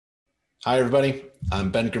Hi, everybody.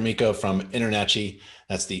 I'm Ben Gromyko from InterNACHI.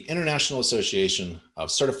 That's the International Association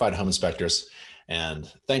of Certified Home Inspectors. And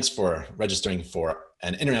thanks for registering for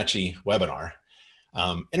an InterNACHI webinar.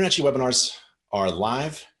 InterNACHI webinars are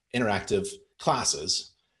live, interactive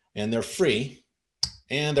classes, and they're free,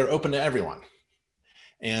 and they're open to everyone.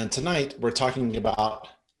 And tonight, we're talking about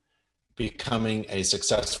becoming a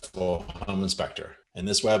successful home inspector. And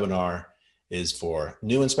this webinar is for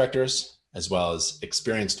new inspectors as well as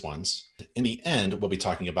experienced ones. In the end, we'll be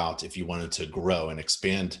talking about if you wanted to grow and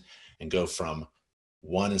expand and go from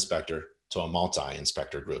one inspector to a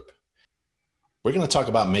multi-inspector group. We're going to talk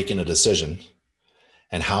about making a decision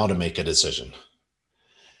and how to make a decision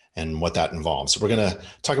and what that involves. We're going to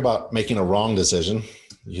talk about making a wrong decision.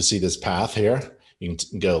 You see this path here. You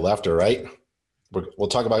can go left or right. We'll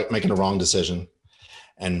talk about making a wrong decision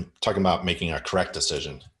and talking about making a correct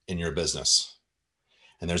decision in your business.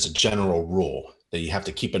 And there's a general rule that you have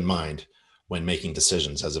to keep in mind when making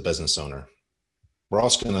decisions as a business owner. We're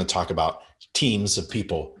also going to talk about teams of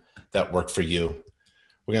people that work for you.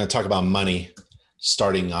 We're going to talk about money,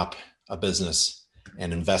 starting up a business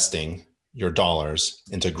and investing your dollars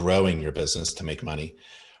into growing your business to make money.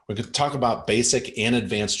 We're going to talk about basic and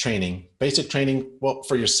advanced training. Basic training, well,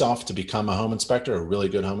 for yourself to become a home inspector, a really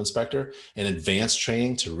good home inspector, and advanced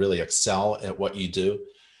training to really excel at what you do.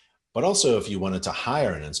 But also if you wanted to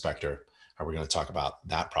hire an inspector, we're going to talk about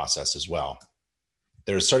that process as well.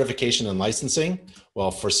 There's certification and licensing. Well,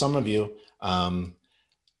 for some of you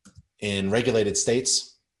in regulated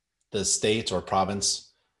states, the state or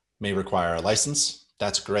province may require a license.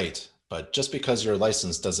 That's great. But just because you're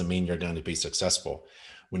licensed doesn't mean you're going to be successful.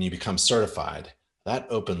 When you become certified, that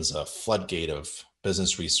opens a floodgate of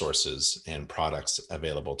business resources and products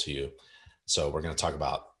available to you. So we're going to talk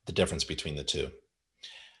about the difference between the two.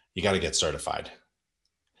 You got to get certified.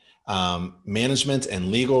 Management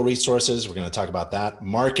and legal resources, we're going to talk about that.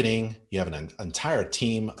 Marketing, you have an entire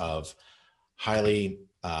team of highly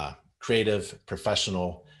creative,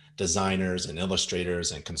 professional designers and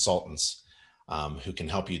illustrators and consultants who can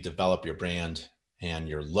help you develop your brand and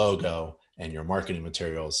your logo and your marketing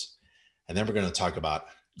materials. And then we're going to talk about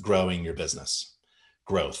growing your business,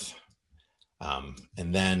 growth.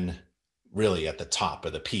 And then really at the top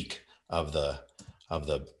of the peak of the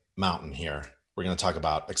mountain here, we're going to talk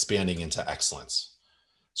about expanding into excellence.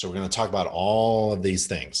 So we're going to talk about all of these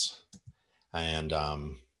things, and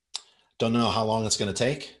don't know how long it's going to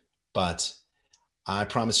take, but I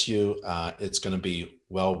promise you it's going to be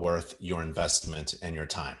well worth your investment and your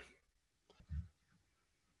time.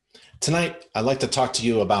 Tonight, I'd like to talk to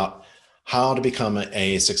you about how to become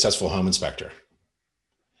a successful home inspector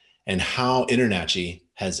and how InterNACHI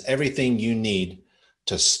has everything you need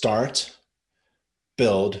to start,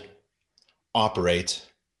 build, operate,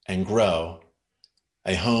 and grow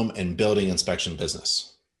a home and building inspection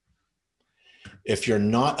business. If you're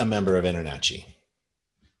not a member of InterNACHI,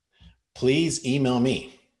 please email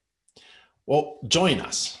me. Well, join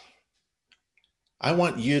us. I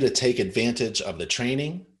want you to take advantage of the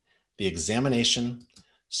training, the examination,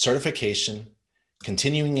 certification,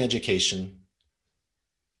 continuing education,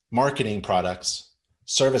 marketing products,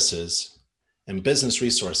 services, and business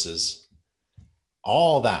resources,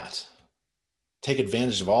 all that. Take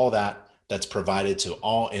advantage of all that that's provided to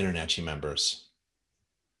all InterNACHI members.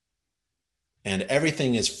 And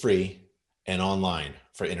everything is free and online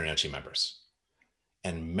for InterNACHI members.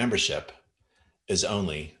 And membership is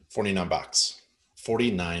only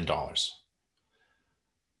 $49.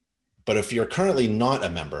 But if you're currently not a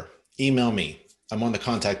member, email me. I'm on the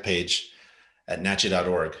contact page at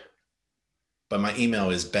nachi.org. But my email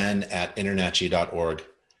is ben@internachi.org.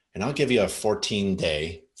 And I'll give you a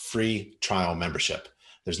 14-day free trial membership.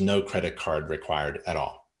 There's no credit card required at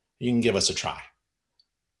all. You can give us a try.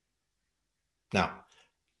 Now,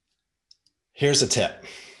 here's a tip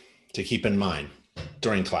to keep in mind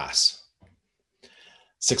during class.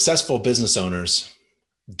 Successful business owners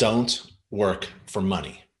don't work for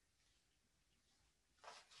money.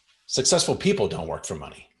 Successful people don't work for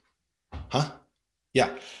money. Huh?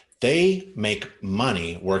 Yeah, they make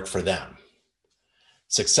money work for them.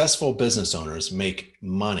 Successful business owners make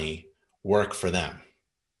money work for them.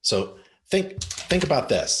 So think about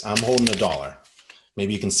this. I'm holding $1.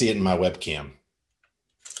 Maybe you can see it in my webcam.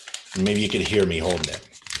 And maybe you could hear me holding it.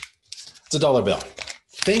 It's a dollar bill.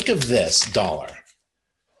 Think of this dollar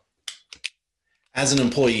as an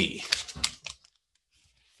employee.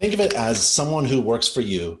 Think of it as someone who works for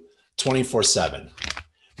you 24/7,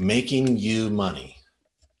 making you money.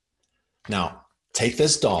 Now, take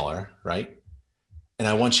this dollar, right? And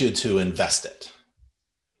I want you to invest it.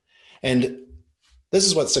 And this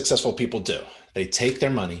is what successful people do. They take their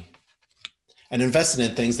money and invest it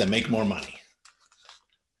in things that make more money.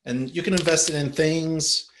 And you can invest it in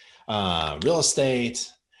things, real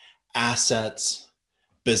estate, assets,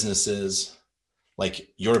 businesses,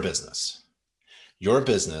 like your business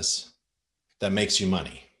that makes you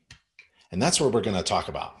money. And that's what we're going to talk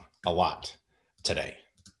about a lot today.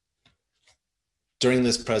 During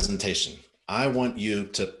this presentation, I want you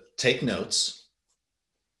to take notes.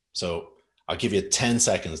 So I'll give you 10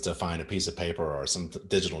 seconds to find a piece of paper or some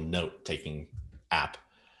digital note-taking app.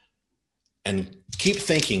 And keep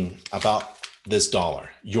thinking about this dollar,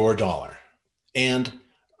 your dollar, and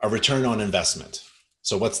a return on investment.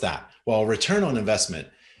 So what's that? Well, return on investment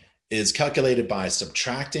is calculated by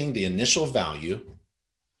subtracting the initial value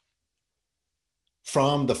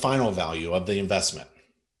from the final value of the investment.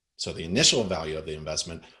 So the initial value of the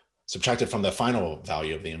investment subtracted from the final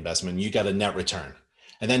value of the investment, you get a net return.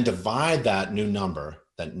 And then divide that new number,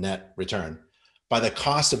 that net return, by the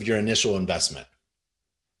cost of your initial investment.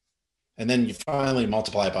 And then you finally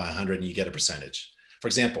multiply it by 100 and you get a percentage. For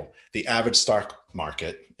example, the average stock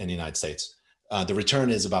market in the United States, the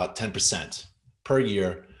return is about 10% per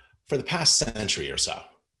year for the past century or so.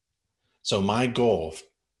 So my goal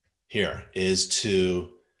here is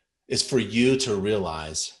for you to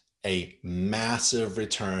realize a massive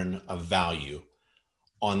return of value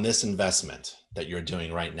on this investment that you're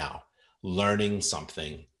doing right now, learning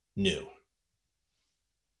something new.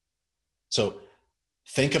 So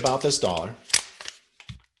think about this dollar,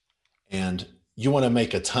 and you want to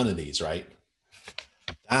make a ton of these, right?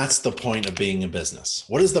 That's the point of being in business.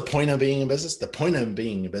 What is the point of being in business? The point of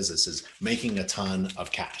being in business is making a ton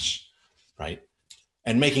of cash, right?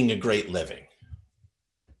 And making a great living.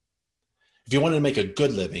 If you want to make a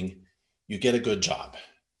good living, you get a good job.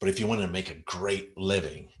 But if you want to make a great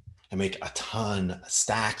living and make a ton,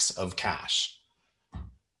 stacks of cash,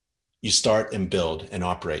 you start and build and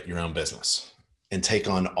operate your own business and take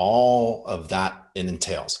on all of that it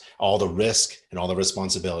entails, all the risk and all the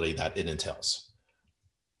responsibility that it entails.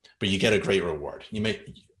 But you get a great reward. You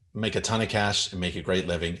make a ton of cash and make a great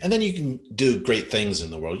living. And then you can do great things in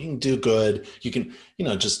the world. You can do good. You can,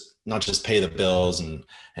 just not just pay the bills and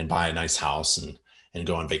buy a nice house and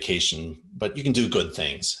go on vacation, but you can do good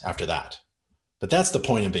things after that. But that's the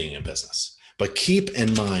point of being in business. But keep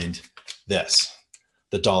in mind this,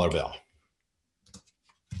 the dollar bill.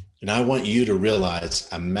 And I want you to realize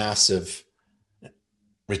a massive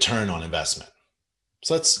return on investment.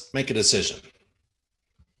 So let's make a decision.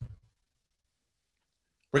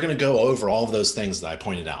 We're going to go over all of those things that I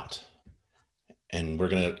pointed out. And we're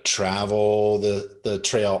going to travel the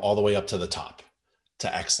trail all the way up to the top,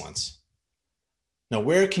 to excellence. Now,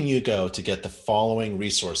 where can you go to get the following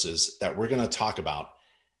resources that we're going to talk about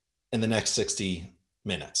in the next 60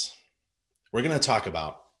 minutes? We're going to talk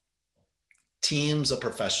about teams of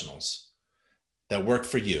professionals that work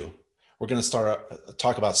for you. We're going to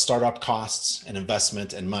talk about startup costs and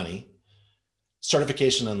investment and money,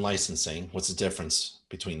 certification and licensing, what's the difference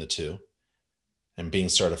between the two, and being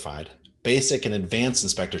certified, basic and advanced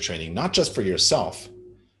inspector training, not just for yourself,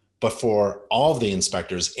 but for all of the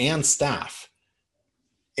inspectors and staff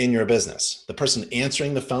in your business. The person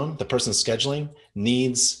answering the phone, the person scheduling,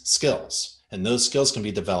 needs skills, and those skills can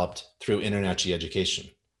be developed through InterNACHI education.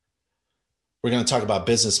 We're going to talk about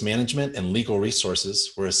business management and legal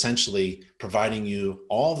resources. We're essentially providing you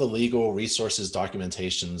all the legal resources,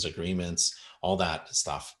 documentations, agreements, all that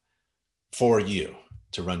stuff for you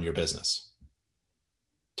to run your business.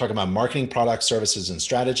 Talking about marketing, products, services, and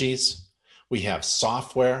strategies. We have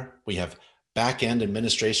software. We have back-end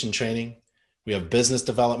administration training. We have business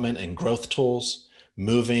development and growth tools,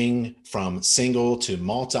 moving from single to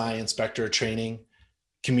multi-inspector training,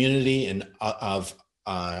 community and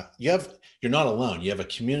you're not alone. You have a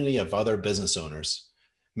community of other business owners,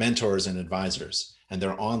 mentors, and advisors, and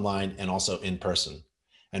they're online and also in person,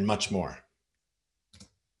 and much more.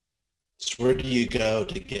 So where do you go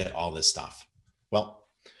to get all this stuff? Well,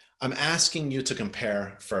 I'm asking you to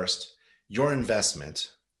compare first your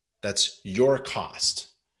investment, that's your cost,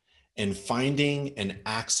 in finding and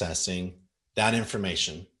accessing that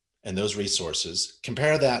information and those resources.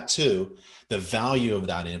 Compare that to the value of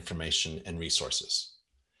that information and resources.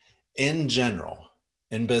 In general,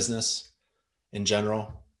 in business, in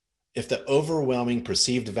general, if the overwhelming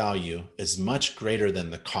perceived value is much greater than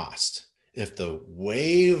the cost, if the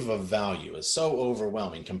wave of value is so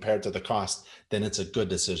overwhelming compared to the cost, then it's a good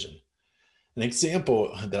decision. An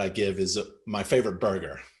example that I give is my favorite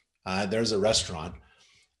burger. There's a restaurant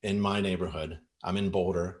in my neighborhood. I'm in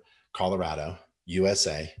Boulder, Colorado,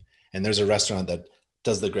 USA, and there's a restaurant that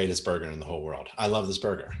does the greatest burger in the whole world. I love this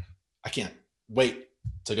burger. I can't wait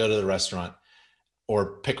to go to the restaurant,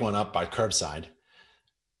 or pick one up by curbside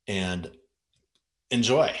and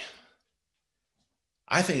enjoy.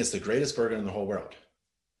 I think it's the greatest burger in the whole world.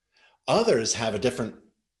 Others have a different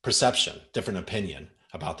perception, different opinion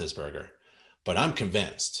about this burger, but I'm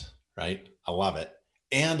convinced, right? I love it.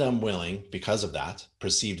 And I'm willing, because of that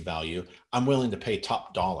perceived value, I'm willing to pay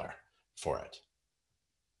top dollar for it.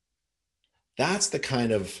 That's the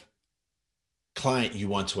kind of client you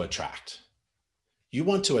want to attract. You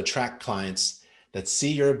want to attract clients that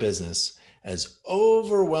see your business as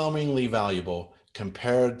overwhelmingly valuable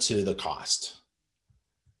compared to the cost.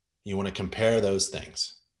 You want to compare those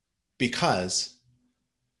things, because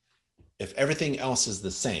if everything else is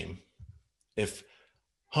the same, if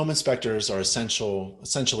home inspectors are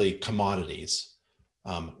essentially commodities,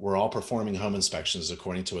 we're all performing home inspections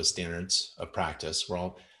according to a standards of practice. We're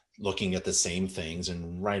all looking at the same things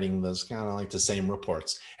and writing those kind of like the same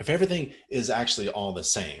reports. If everything is actually all the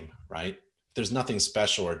same, right? There's nothing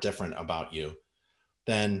special or different about you,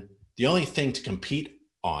 then the only thing to compete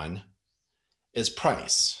on is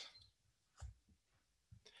price.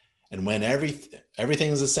 And when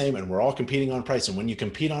everything is the same and we're all competing on price, and when you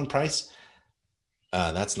compete on price,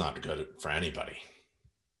 that's not good for anybody,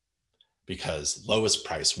 because lowest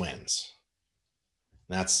price wins.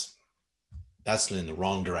 That's in the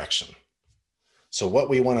wrong direction. So what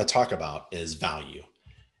we want to talk about is value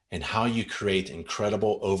and how you create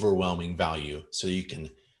incredible, overwhelming value so you can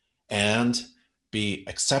and be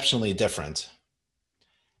exceptionally different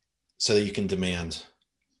so that you can demand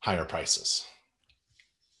higher prices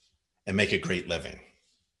and make a great living.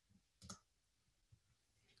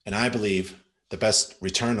 And I believe the best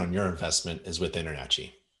return on your investment is with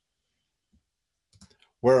InterNACHI.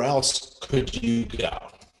 Where else could you go?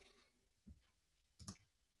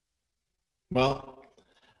 Well,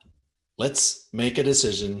 let's make a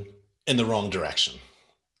decision in the wrong direction,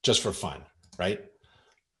 just for fun, right?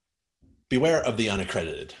 Beware of the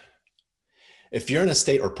unaccredited. If you're in a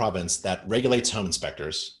state or province that regulates home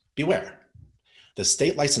inspectors, beware. The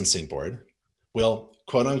state licensing board will,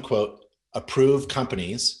 quote unquote, approve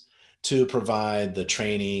companies to provide the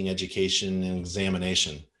training, education, and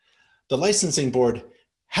examination. The licensing board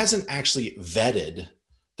hasn't actually vetted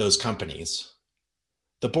those companies.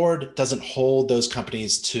 The board doesn't hold those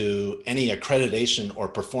companies to any accreditation or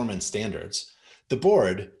performance standards. The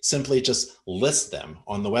board simply just lists them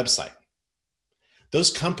on the website.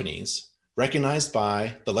 Those companies, recognized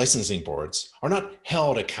by the licensing boards, are not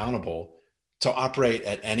held accountable to operate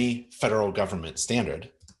at any federal government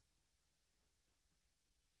standard.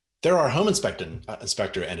 There are home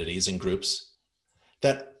inspector entities and groups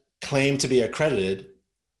that claim to be accredited,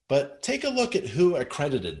 but take a look at who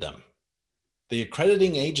accredited them. The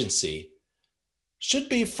accrediting agency should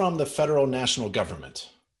be from the federal national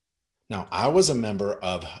government. Now, I was a member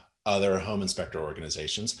of other home inspector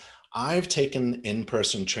organizations. I've taken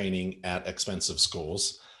in-person training at expensive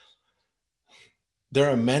schools. There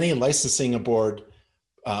are many licensing board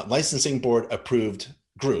approved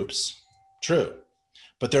groups, true,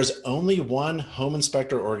 but there's only one home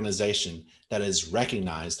inspector organization that is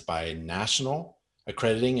recognized by a national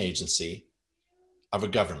accrediting agency of a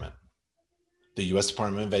government. The U.S.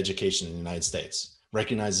 Department of Education in the United States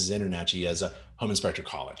recognizes InterNACHI as a home inspector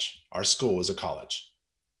college. Our school is a college.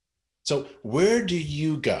 So where do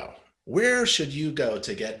you go? Where should you go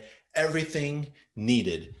to get everything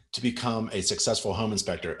needed to become a successful home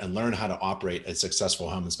inspector and learn how to operate a successful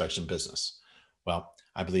home inspection business? Well,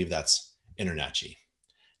 I believe that's InterNACHI,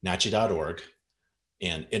 nachi.org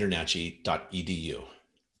and internachi.edu.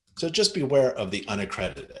 So just beware of the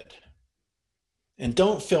unaccredited. And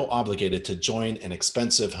don't feel obligated to join an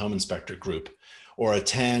expensive home inspector group or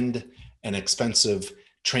attend an expensive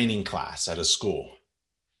training class at a school,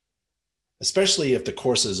 especially if the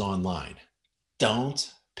course is online.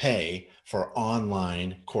 Don't pay for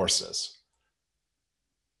online courses.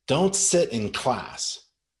 Don't sit in class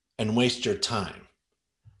and waste your time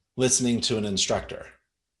listening to an instructor.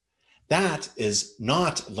 That is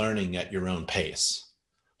not learning at your own pace,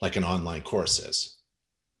 like an online course is.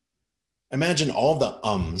 Imagine all the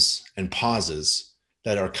ums and pauses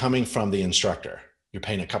that are coming from the instructor. You're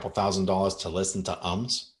paying a couple $1,000s to listen to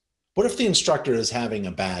ums. What if the instructor is having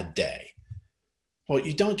a bad day? Well,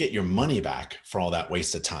 you don't get your money back for all that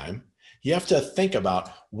wasted time. You have to think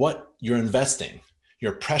about what you're investing,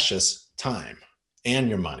 your precious time and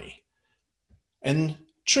your money. And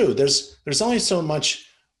true, there's only so much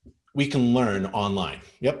we can learn online.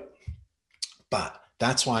 Yep. But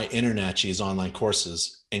that's why InterNACHI's online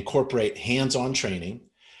courses incorporate hands-on training,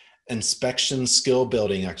 inspection skill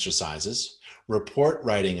building exercises, report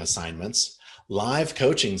writing assignments, live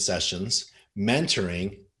coaching sessions,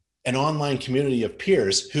 mentoring, an online community of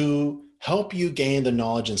peers who help you gain the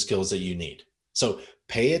knowledge and skills that you need. So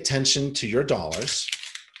pay attention to your dollars,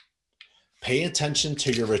 pay attention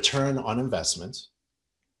to your return on investment.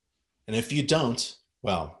 And if you don't,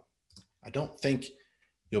 well, I don't think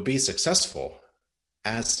you'll be successful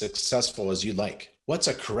as you'd like. What's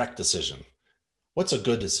a correct decision? What's a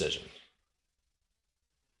good decision?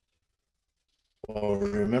 Well,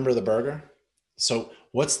 remember the burger? So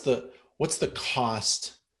what's the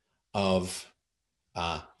cost of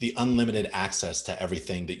the unlimited access to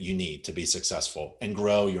everything that you need to be successful and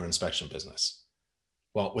grow your inspection business?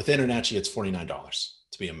 Well, with InterNACHI, it's $49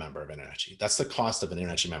 to be a member of InterNACHI. That's the cost of an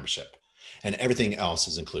InterNACHI membership, and everything else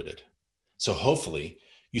is included. So hopefully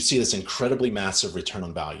you see this incredibly massive return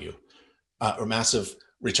on value or massive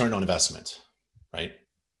return on investment, right?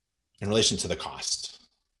 In relation to the cost.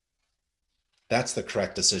 That's the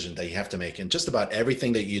correct decision that you have to make in just about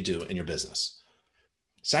everything that you do in your business.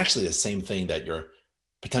 It's actually the same thing that your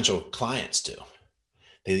potential clients do.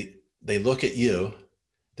 They look at you,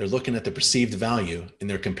 they're looking at the perceived value, and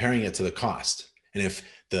they're comparing it to the cost. And if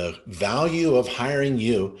the value of hiring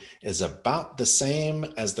you is about the same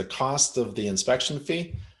as the cost of the inspection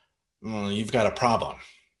fee, you've got a problem.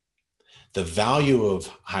 The value of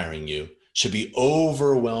hiring you should be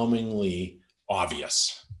overwhelmingly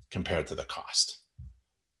obvious compared to the cost.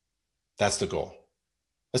 That's the goal.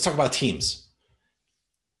 Let's talk about teams.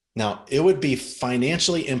 Now, it would be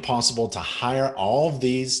financially impossible to hire all of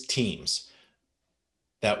these teams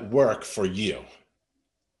that work for you,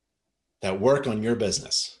 that work on your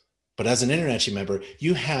business. But as an InterNACHI member,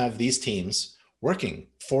 you have these teams working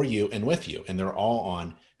for you and with you, and they're all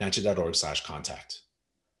on nachi.org/contact.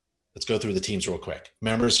 Let's go through the teams real quick.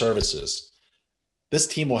 Member services. This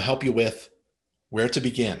team will help you with where to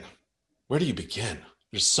begin. Where do you begin?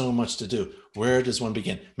 There's so much to do. Where does one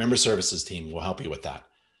begin? Member services team will help you with that.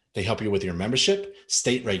 They help you with your membership,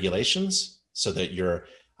 state regulations, so that you're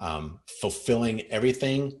fulfilling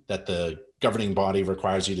everything that the governing body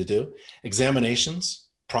requires you to do. Examinations,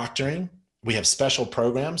 proctoring. We have special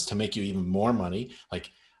programs to make you even more money,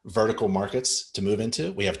 like vertical markets to move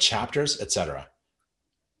into. We have chapters, etc.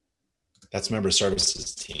 That's member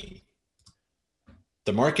services team.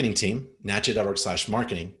 The marketing team,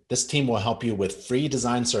 nachi.org/marketing. This team will help you with free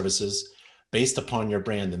design services based upon your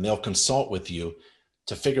brand, and they'll consult with you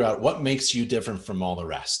to figure out what makes you different from all the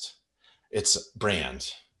rest. It's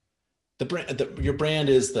brand. Your brand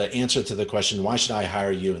is the answer to the question, why should I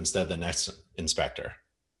hire you instead of the next inspector,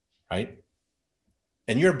 right?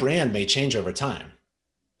 And your brand may change over time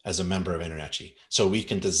as a member of InterNACHI. So we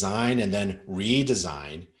can design and then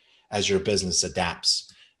redesign as your business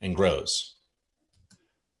adapts and grows.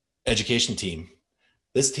 Education team.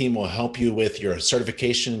 This team will help you with your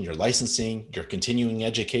certification, your licensing, your continuing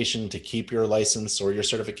education to keep your license or your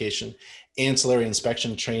certification, ancillary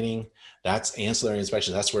inspection training. That's ancillary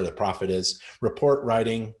inspection. That's where the profit is. Report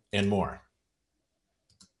writing and more.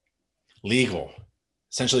 Legal.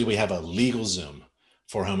 Essentially, we have a legal Zoom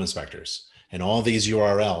for home inspectors. And all these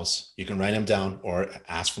URLs, you can write them down or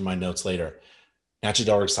ask for my notes later.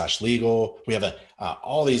 nachi.org/legal. We have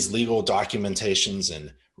all these legal documentations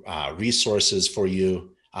and resources for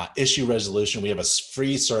you. Issue resolution. We have a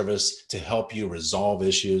free service to help you resolve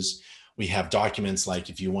issues. We have documents like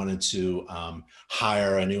if you wanted to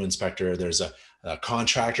hire a new inspector, there's a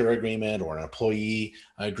contractor agreement or an employee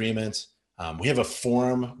agreement. We have a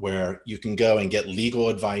forum where you can go and get legal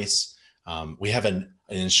advice. We have an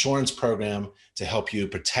insurance program to help you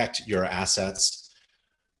protect your assets.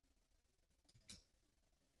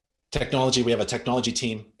 Technology, we have a technology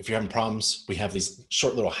team. If you're having problems, we have these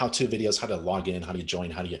short little how-to videos, how to log in, how do you join,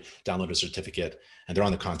 how do you download a certificate, and they're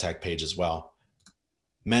on the contact page as well.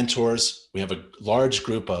 Mentors, we have a large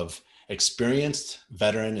group of experienced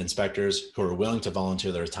veteran inspectors who are willing to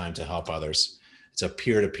volunteer their time to help others. It's a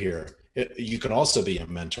peer-to-peer. You can also be a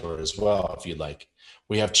mentor as well if you'd like.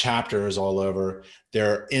 We have chapters all over. There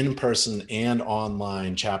are in-person and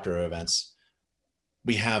online chapter events.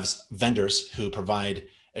 We have vendors who provide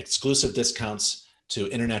exclusive discounts to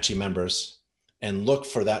InterNACHI members, and look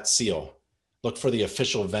for that seal. Look for the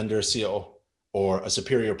official vendor seal or a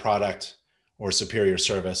superior product or superior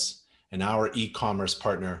service. And our e-commerce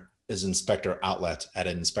partner is Inspector Outlet at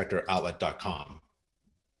inspectoroutlet.com.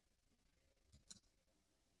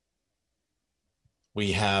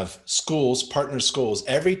 We have schools, partner schools.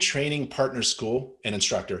 Every training partner school and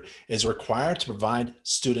instructor is required to provide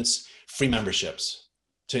students free memberships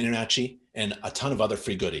to InterNACHI and a ton of other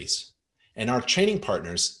free goodies. And our training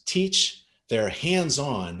partners teach their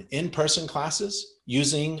hands-on in-person classes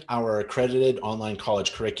using our accredited online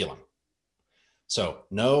college curriculum. So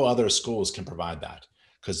no other schools can provide that.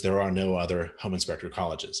 because there are no other home inspector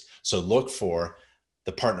colleges. So look for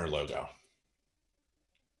the partner logo.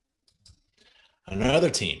 Another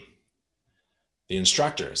team, the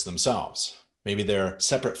instructors themselves. Maybe they're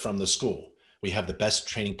separate from the school. We have the best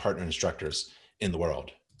training partner instructors in the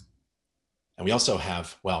world. And we also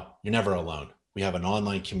have, well, you're never alone. We have an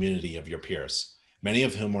online community of your peers, many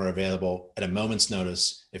of whom are available at a moment's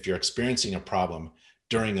notice if you're experiencing a problem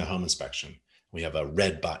during a home inspection. We have a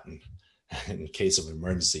red button in case of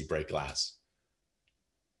emergency, break glass.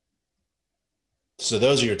 So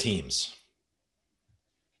those are your teams.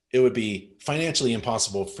 It would be financially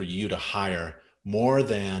impossible for you to hire more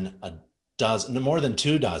than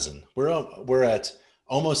 2 dozen. We're at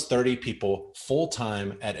almost 30 people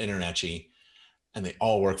full-time at InterNACHI, and they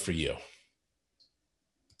all work for you.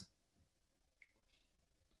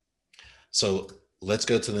 So let's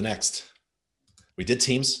go to the next. We did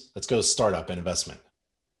teams. Let's go startup and investment.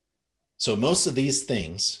 So most of these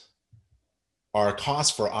things are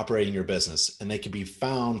costs for operating your business, and they can be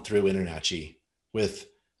found through InterNACHI with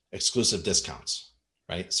exclusive discounts,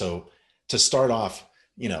 right? So to start off,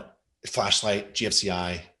 flashlight,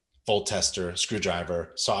 GFCI, volt tester,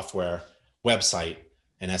 screwdriver, software, website,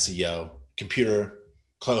 and SEO, computer,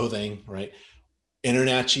 clothing, right?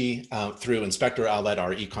 InterNACHI through Inspector Outlet,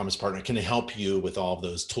 our e-commerce partner, can help you with all of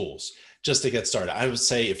those tools just to get started. I would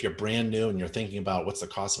say if you're brand new and you're thinking about what's the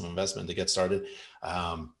cost of investment to get started,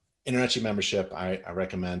 InterNACHI membership, I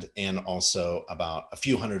recommend, and also about a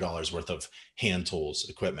few $100s worth of hand tools,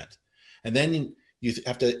 equipment. And then you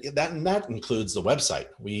have to, that includes the website.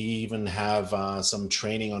 We even have some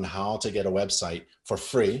training on how to get a website for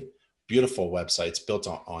free, beautiful websites built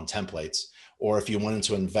on templates. Or if you wanted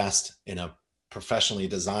to invest in a professionally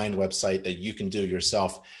designed website that you can do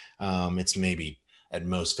yourself, it's maybe at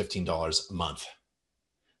most $15 a month.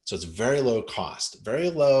 So it's very low cost, very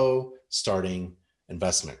low starting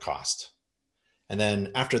investment cost. And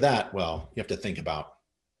then after that, well, you have to think about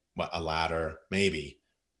what a ladder, maybe.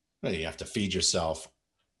 Well, you have to feed yourself,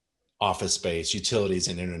 office space, utilities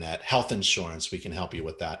and internet, health insurance. We can help you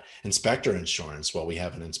with that. Inspector insurance. Well, we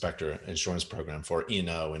have an inspector insurance program for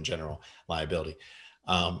E&O and general liability.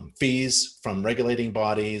 Fees from regulating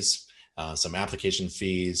bodies, some application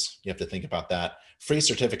fees. You have to think about that. Free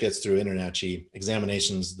certificates through InterNACHI,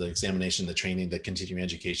 examinations, the examination, the training, the continuing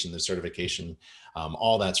education, the certification,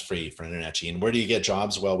 all that's free for InterNACHI. And where do you get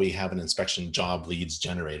jobs? Well, we have an inspection job leads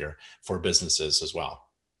generator for businesses as well.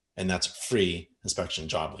 And that's free inspection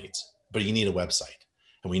job leads, but you need a website,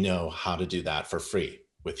 and we know how to do that for free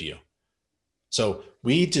with you. So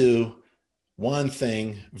we do one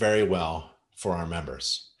thing very well for our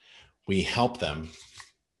members. We help them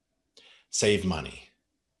save money.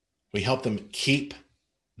 We help them keep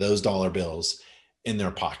those dollar bills in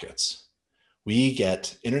their pockets.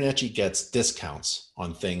 InterNACHI gets discounts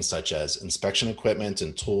on things such as inspection equipment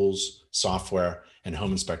and tools, software, and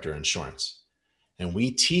home inspector insurance. And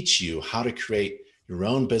we teach you how to create your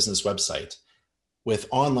own business website with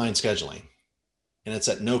online scheduling. And it's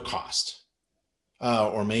at no cost.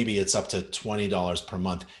 Or maybe it's up to $20 per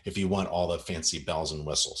month if you want all the fancy bells and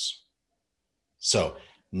whistles. So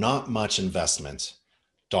not much investment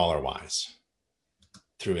dollar-wise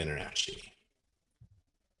through InterNACHI.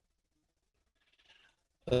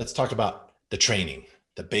 Let's talk about the training,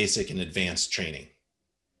 the basic and advanced training.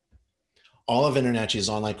 All of InterNACHI's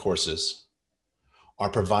online courses are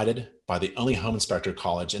provided by the only home inspector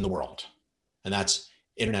college in the world, and that's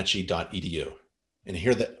internachi.edu. And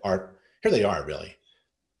here they are, really,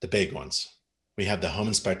 the big ones. We have the Home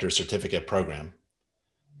Inspector Certificate Program.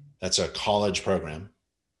 That's a college program.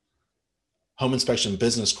 Home Inspection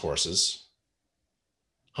Business Courses,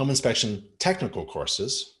 Home Inspection Technical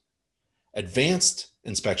Courses, Advanced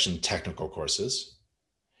Inspection Technical Courses,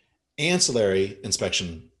 Ancillary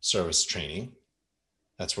Inspection Service Training.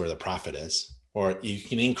 That's where the profit is. Or you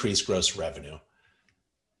can increase gross revenue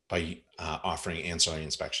by offering ancillary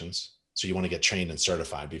inspections. So you want to get trained and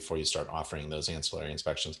certified before you start offering those ancillary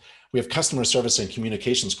inspections. We have customer service and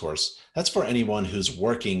communications course. That's for anyone who's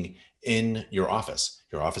working in your office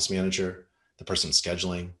manager, the person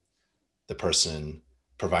scheduling, the person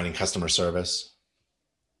providing customer service.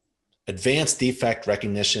 Advanced defect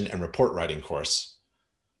recognition and report writing course.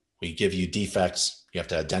 We give you defects. You have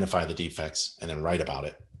to identify the defects and then write about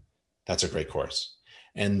it. That's a great course.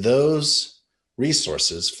 And those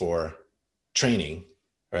resources for training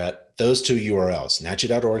are at those two URLs,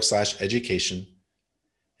 nachi.org/education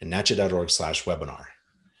and nachi.org/webinar.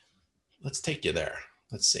 Let's take you there.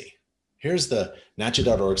 Let's see. Here's the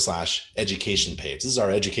nachi.org/education page. This is our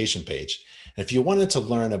education page. And if you wanted to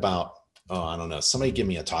learn about, I don't know, somebody give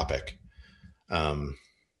me a topic. Well,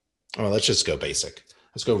 let's just go basic.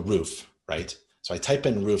 let's go roof, right? So I type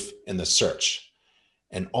in roof in the search,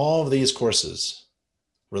 and all of these courses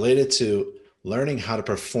related to learning how to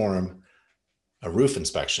perform a roof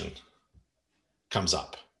inspection comes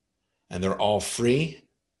up, and they're all free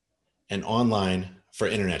and online for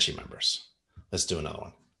InterNACHI members. Let's do another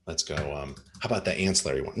one. Let's go, how about the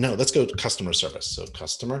ancillary one? No, let's go to customer service. So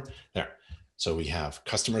customer, there. So we have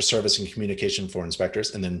customer service and communication for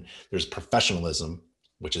inspectors, and then there's professionalism,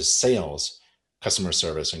 which is sales, customer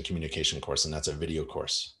service and communication course, and that's a video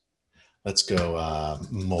course. Let's go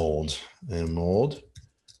mold,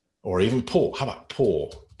 or even pool. How about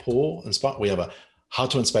pool and spa? We have a how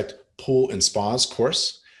to inspect pool and spas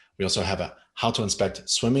course. We also have a how to inspect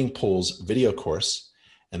swimming pools video course.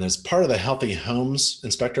 And there's part of the Healthy Homes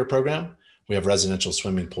Inspector program. We have residential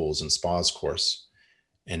swimming pools and spas course.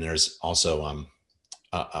 And there's also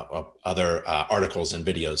other articles and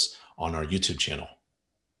videos on our YouTube channel.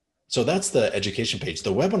 So that's the education page.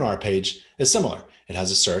 The webinar page is similar. It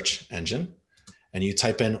has a search engine, and you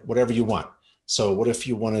type in whatever you want. So what if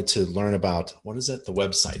you wanted to learn about, what is it? The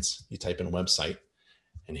websites. You type in website,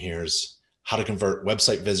 and here's how to convert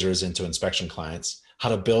website visitors into inspection clients, how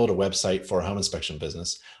to build a website for a home inspection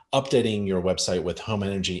business, updating your website with home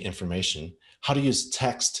energy information, how to use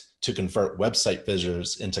text to convert website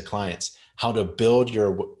visitors into clients, how to build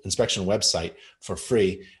your inspection website for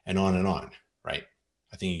free, and on, right?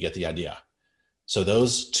 I think you get the idea. So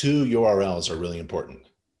those two URLs are really important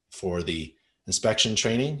for the inspection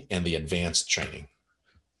training and the advanced training.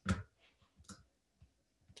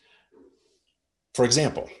 For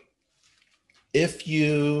example, if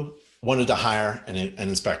you wanted to hire an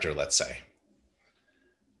inspector, let's say,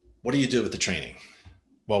 what do you do with the training?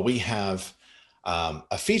 Well, we have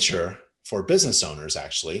a feature for business owners,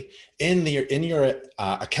 actually. In your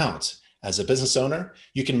account as a business owner,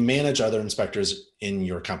 you can manage other inspectors in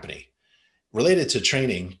your company related to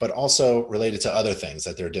training, but also related to other things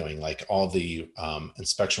that they're doing, like all the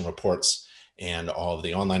inspection reports and all of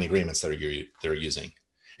the online agreements that they're using.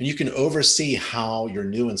 And you can oversee how your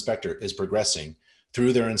new inspector is progressing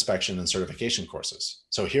through their inspection and certification courses.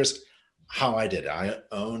 So here's how I did it. I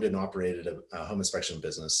owned and operated a home inspection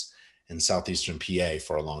business in Southeastern PA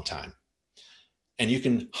for a long time. And you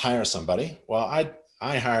can hire somebody. Well,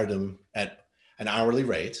 I hired them at an hourly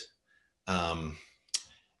rate. And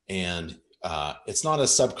it's not a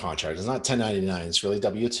subcontract. It's not 1099. It's really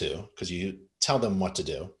W-2, because you tell them what to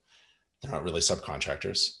do. They're not really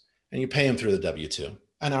subcontractors. And you pay them through the W-2,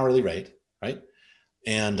 an hourly rate, right?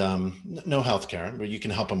 And no healthcare, but you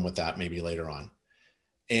can help them with that maybe later on.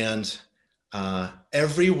 And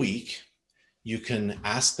every week, you can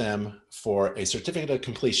ask them for a certificate of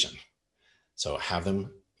completion. So have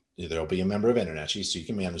them, there'll be a member of InterNACHI, so you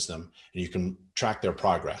can manage them, and you can track their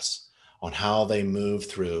progress on how they move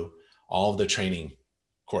through all of the training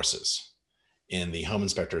courses in the Home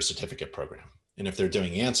Inspector Certificate Program. And if they're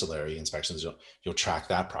doing ancillary inspections, you'll track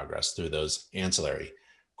that progress through those ancillary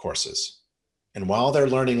courses. And while they're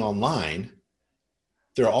learning online,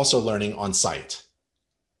 they're also learning on site.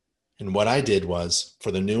 And what I did was,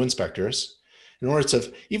 for the new inspectors, in order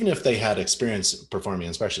to, even if they had experience performing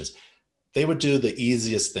inspections, they would do the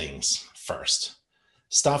easiest things first,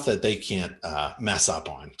 stuff that they can't mess up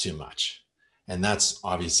on too much. And that's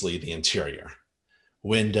obviously the interior: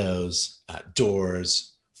 windows,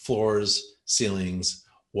 doors, floors, ceilings,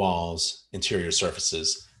 walls, interior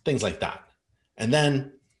surfaces, things like that. And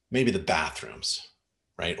then maybe the bathrooms,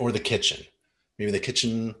 right? Or the kitchen. Maybe the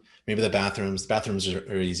kitchen, maybe the bathrooms. The bathrooms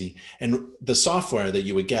are easy. And the software that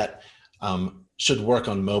you would get should work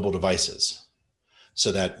on mobile devices,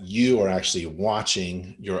 so that you are actually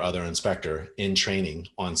watching your other inspector in training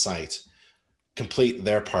on site complete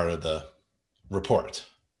their part of the report,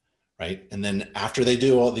 right? And then after they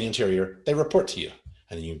do all the interior, they report to you,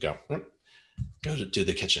 and then you go to do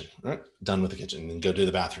the kitchen, right? Done with the kitchen, and then go do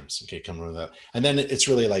the bathrooms. Okay, come with that. And then it's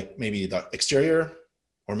really like maybe the exterior,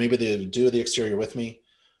 or maybe they do the exterior with me.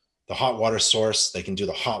 The hot water source, they can do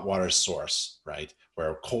the hot water source, right?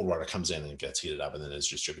 Where cold water comes in and gets heated up and then is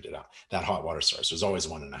distributed out. That hot water source, there's always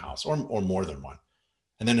one in the house, or more than one.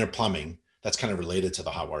 And then their plumbing, that's kind of related to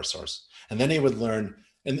the hot water source. And then they would learn,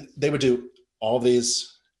 and they would do all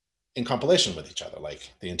these in compilation with each other, like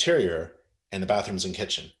the interior and the bathrooms and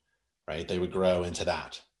kitchen, right? They would grow into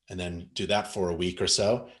that, and then do that for a week or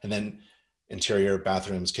so. And then interior,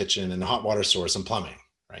 bathrooms, kitchen, and the hot water source and plumbing,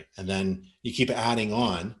 right? And then you keep adding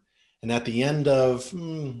on. And at the end of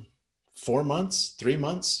 4 months, 3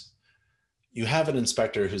 months, you have an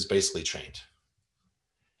inspector who's basically trained,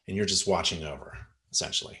 and you're just watching over,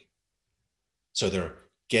 essentially. So they're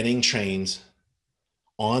getting trained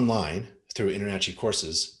online through InterNACHI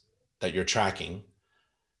courses that you're tracking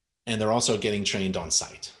And they're also getting trained on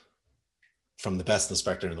site from the best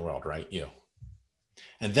inspector in the world, right? You.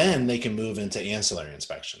 And then they can move into ancillary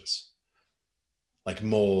inspections like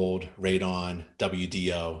mold, radon,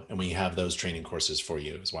 WDO, and we have those training courses for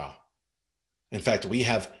you as well. In fact, we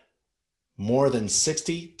have more than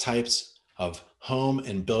 60 types of home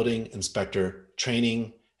and building inspector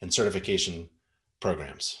training and certification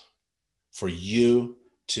programs for you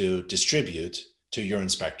to distribute to your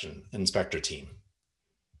inspector team.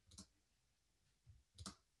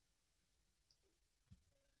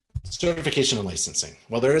 Certification and licensing.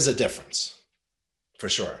 Well, there is a difference for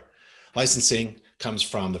sure. Licensing comes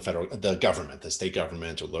from the government, the state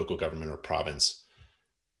government or local government or province.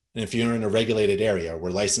 And if you're in a regulated area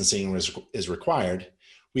where licensing is required,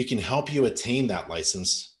 we can help you attain that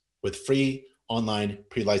license with free online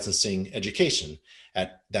pre-licensing education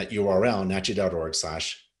at that URL,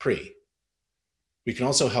 nachi.org/pre. We can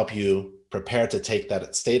also help you prepare to take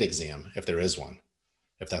that state exam if there is one,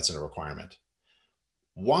 if that's a requirement.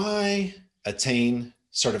 Why attain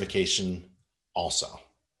certification also?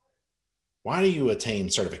 Why do you attain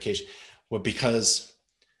certification? Well,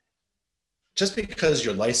 just because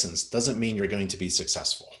you're licensed doesn't mean you're going to be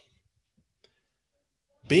successful.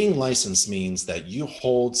 Being licensed means that you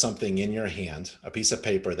hold something in your hand, a piece of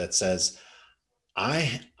paper that says,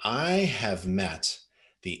 I have met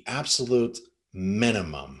the absolute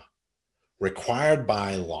minimum required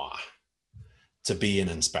by law to be an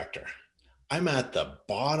inspector. I'm at the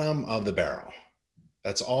bottom of the barrel.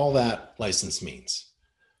 That's all that license means.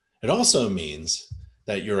 It also means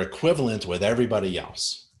that you're equivalent with everybody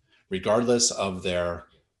else, regardless of their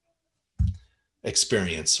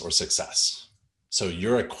experience or success. So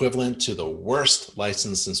you're equivalent to the worst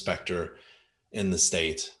licensed inspector in the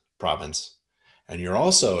state, province, and you're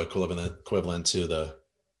also equivalent to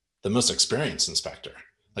the most experienced inspector.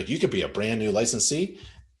 Like you could be a brand new licensee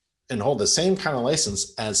and hold the same kind of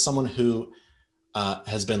license as someone who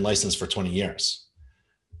has been licensed for 20 years.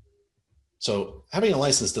 So having a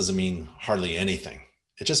license doesn't mean hardly anything.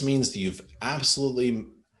 It just means that you've absolutely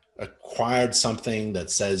acquired something that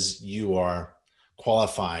says you are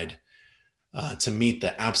qualified to meet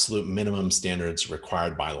the absolute minimum standards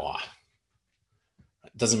required by law.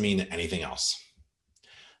 It doesn't mean anything else.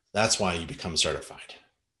 That's why you become certified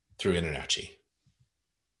through InterNACHI.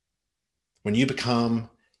 When you become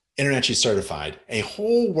InterNACHI certified, a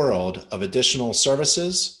whole world of additional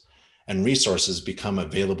services and resources become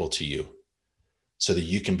available to you so that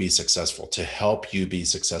you can be successful, to help you be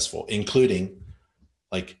successful, including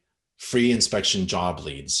like free inspection job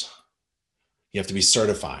leads. You have to be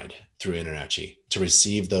certified through InterNACHI to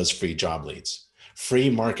receive those free job leads. Free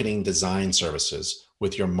marketing design services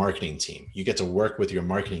with your marketing team. You get to work with your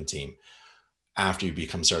marketing team after you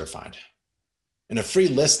become certified. And a free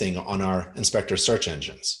listing on our inspector search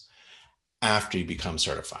engines after you become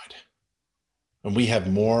certified. And we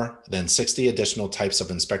have more than 60 additional types of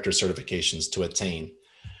inspector certifications to attain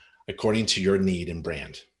according to your need and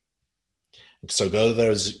brand. So go to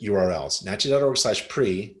those URLs,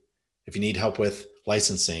 nachi.org/pre if you need help with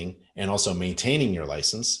licensing and also maintaining your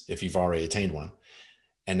license if you've already attained one,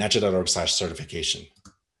 and nachi.org/certification.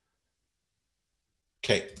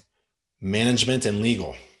 Okay, management and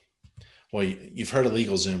legal. Well, you've heard of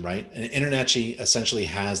LegalZoom, right? And InterNACHI essentially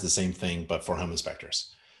has the same thing, but for home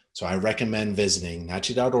inspectors. So I recommend visiting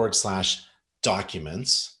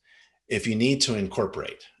nachi.org/documents if you need to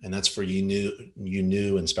incorporate, and that's for you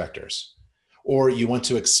new inspectors, or you want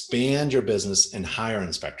to expand your business and hire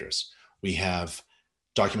inspectors. We have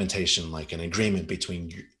documentation like an agreement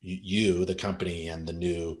between you, the company, and the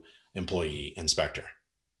new employee inspector.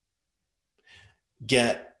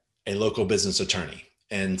 Get a local business attorney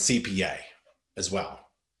and CPA as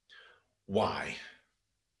well. Why?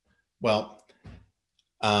 Well,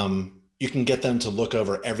 you can get them to look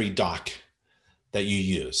over every doc that you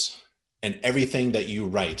use and everything that you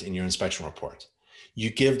write in your inspection report.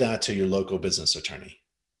 You give that to your local business attorney.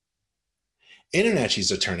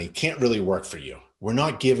 InterNACHI's attorney can't really work for you. We're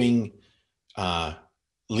not giving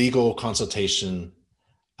legal consultation,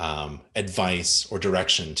 advice, or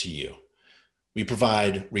direction to you. We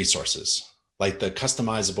provide resources like the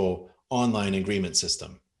customizable online agreement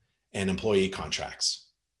system and employee contracts.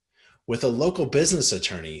 With a local business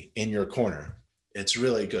attorney in your corner, it's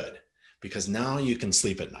really good because now you can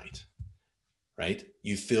sleep at night, right?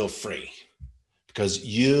 You feel free because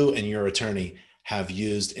you and your attorney have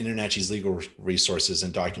used InterNACHI's legal resources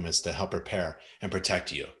and documents to help prepare and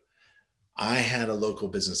protect you. I had a local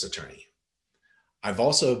business attorney. I've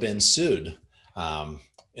also been sued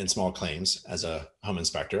in small claims as a home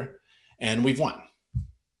inspector, and we've won.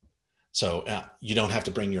 So you don't have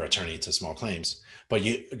to bring your attorney to small claims, but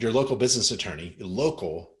your local business attorney,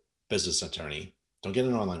 don't get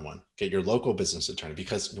an online one, get your local business attorney.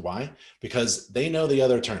 Because why? Because they know the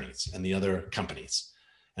other attorneys and the other companies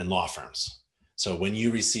and law firms. So when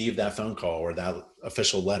you receive that phone call or that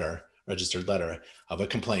official letter, registered letter of a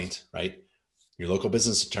complaint, right? Your local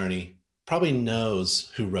business attorney probably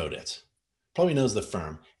knows who wrote it, probably knows the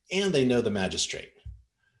firm, and they know the magistrate,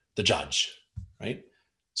 the judge, right?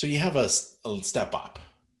 So you have a step up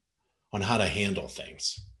on how to handle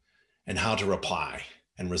things and how to reply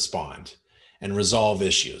and respond and resolve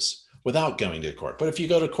issues without going to court. But if you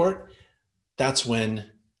go to court, that's when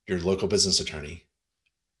your local business attorney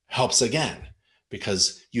helps again,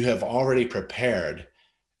 because you have already prepared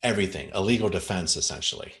everything, a legal defense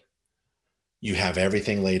essentially. You have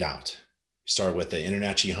everything laid out. You start with the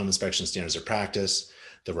InterNACHI Home Inspection Standards of Practice,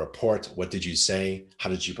 the report, what did you say? How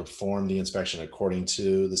did you perform the inspection according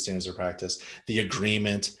to the standards of practice? The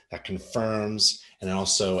agreement that confirms and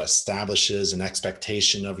also establishes an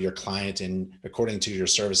expectation of your client and according to your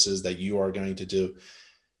services that you are going to do.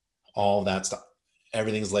 All that stuff,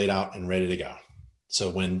 everything's laid out and ready to go.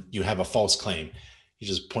 So when you have a false claim, you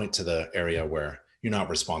just point to the area where you're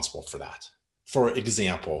not responsible for that. For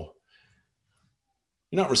example,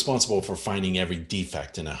 you're not responsible for finding every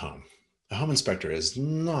defect in a home. A home inspector is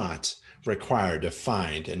not required to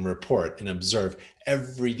find and report and observe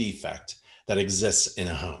every defect that exists in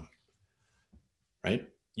a home, right?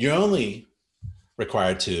 You're only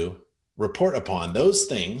required to report upon those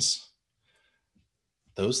things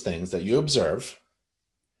that you observe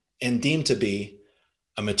and deem to be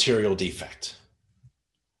a material defect.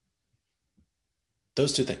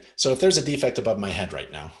 Those two things. So if there's a defect above my head right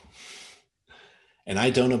now and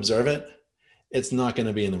I don't observe it, it's not going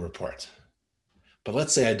to be in the report. But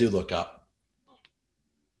let's say I do look up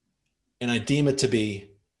and I deem it to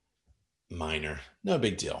be minor, no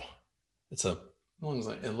big deal. As long as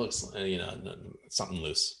it looks, something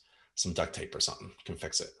loose, some duct tape or something can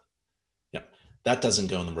fix it. Yep, that doesn't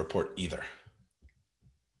go in the report either.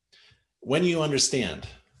 When you understand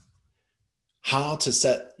how to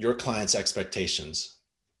set your client's expectations,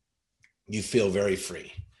 you feel very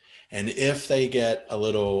free. And if they get a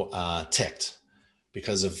little ticked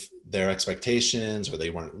because of their expectations, or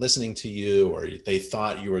they weren't listening to you, or they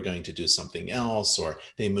thought you were going to do something else, or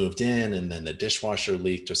they moved in and then the dishwasher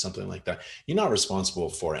leaked or something like that, you're not responsible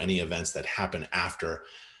for any events that happen after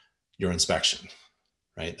your inspection,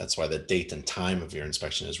 right? That's why the date and time of your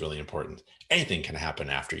inspection is really important. Anything can happen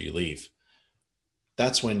after you leave.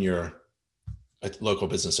 That's when your local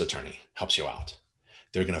business attorney helps you out.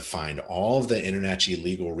 They're going to find all of the InterNACHI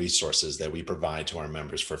legal resources that we provide to our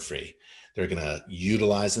members for free. They're going to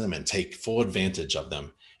utilize them and take full advantage of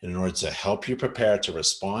them in order to help you prepare to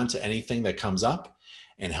respond to anything that comes up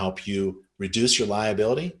and help you reduce your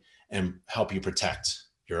liability and help you protect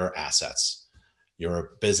your assets,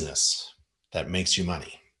 your business that makes you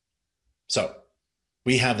money. So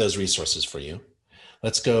we have those resources for you.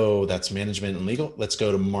 Let's go, that's management and legal. Let's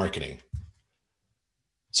go to marketing.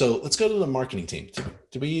 So let's go to the marketing team.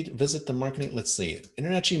 Did we visit the marketing? Let's see.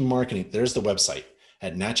 InterNACHI marketing. There's the website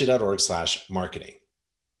at nachi.org/marketing.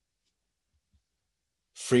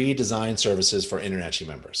 Free design services for InterNACHI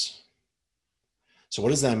members. So what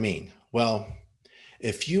does that mean? Well,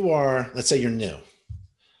 if you are, let's say you're new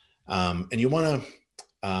and you want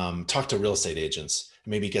to talk to real estate agents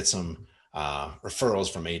and maybe get some referrals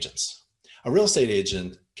from agents. A real estate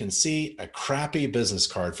agent can see a crappy business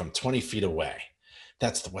card from 20 feet away.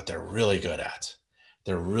 That's what they're really good at.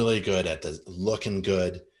 They're really good at looking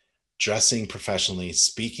good, dressing professionally,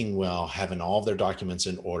 speaking well, having all of their documents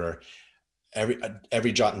in order,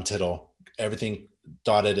 every jot and tittle, everything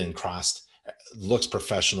dotted and crossed, looks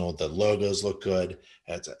professional. The logos look good.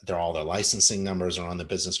 All their licensing numbers are on the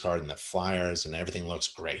business card and the flyers, and everything looks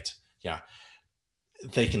great. Yeah,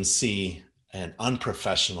 they can see an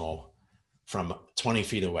unprofessional from 20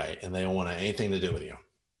 feet away and they don't want anything to do with you.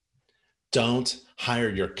 Don't hire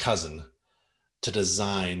your cousin to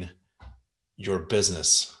design your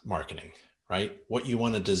business marketing, right? What you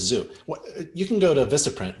want to do. You can go to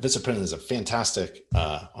Vistaprint. Vistaprint is a fantastic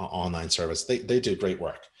online service. They do great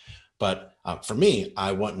work. But for me,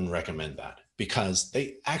 I wouldn't recommend that because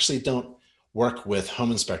they actually don't work with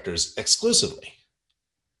home inspectors exclusively,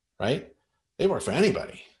 right? They work for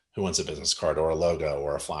anybody who wants a business card or a logo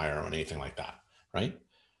or a flyer or anything like that, right?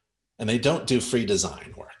 And they don't do free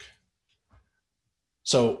design work.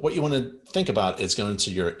 So what you want to think about is going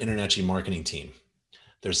to your InterNACHI marketing team.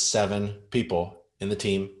 There's 7 people in the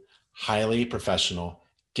team, highly professional,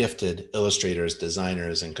 gifted illustrators,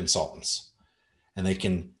 designers, and consultants. And they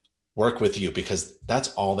can work with you because that's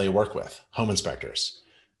all they work with, home inspectors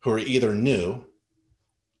who are either new,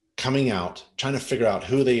 coming out, trying to figure out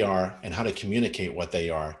who they are and how to communicate what they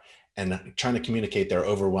are, and trying to communicate their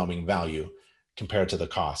overwhelming value compared to the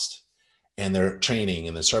cost, and their training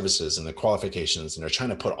and the services and the qualifications. And they're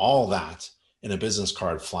trying to put all that in a business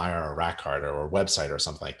card, flyer, or rack card, or a website or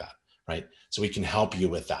something like that, right? So we can help you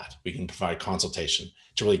with that. We can provide consultation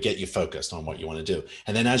to really get you focused on what you want to do.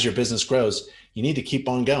 And then as your business grows, you need to keep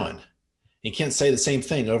on going. You can't say the same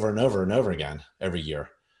thing over and over and over again every year.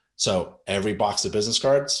 So every box of business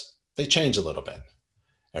cards, they change a little bit.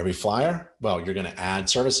 Every flyer, well, you're going to add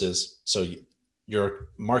services. So your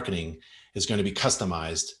marketing is going to be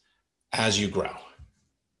customized as you grow.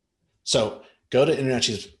 So go to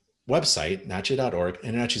InterNACHI's website, nachi.org,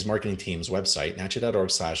 InterNACHI's marketing team's website,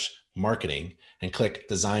 nachi.org/marketing, and click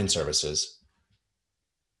design services.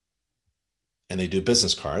 And they do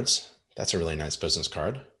business cards. That's a really nice business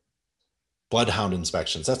card. Bloodhound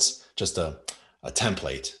inspections. That's just a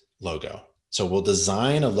template logo. So we'll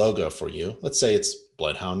design a logo for you. Let's say it's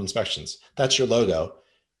Bloodhound Inspections. That's your logo.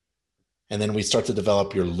 And then we start to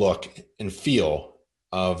develop your look and feel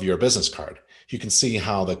of your business card. You can see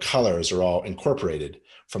how the colors are all incorporated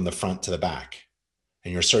from the front to the back,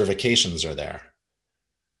 and your certifications are there,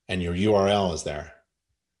 and your URL is there.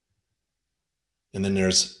 And then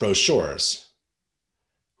there's brochures,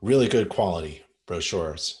 really good quality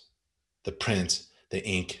brochures. The print, the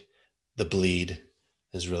ink, the bleed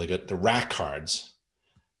is really good. The rack cards,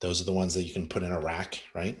 those are the ones that you can put in a rack,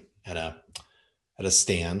 right? At a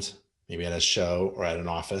stand, maybe at a show or at an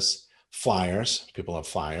office. Flyers, people have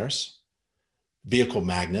flyers. Vehicle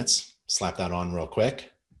magnets, slap that on real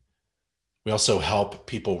quick. We also help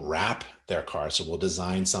people wrap their cars. So we'll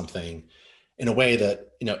design something in a way that,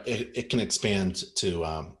 it can expand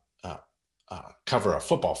to cover a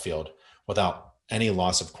football field without any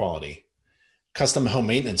loss of quality. Custom home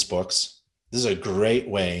maintenance books. This is a great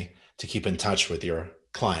way to keep in touch with your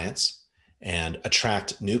clients and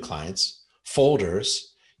attract new clients.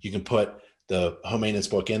 Folders, you can put the home maintenance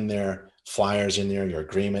book in there, flyers in there, your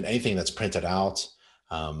agreement, anything that's printed out,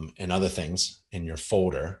 and other things in your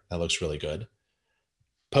folder. That looks really good.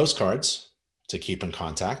 Postcards to keep in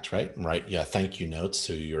contact, right? Yeah, thank you notes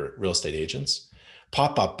to your real estate agents.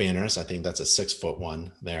 Pop-up banners, I think that's a 6-foot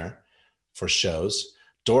one there for shows.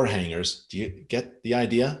 Door hangers, do you get the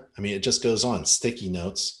idea? I mean, it just goes on. Sticky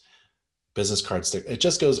notes, business card stick, it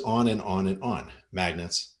just goes on and on and on.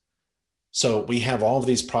 Magnets. So we have all of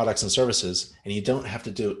these products and services, and you don't have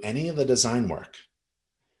to do any of the design work.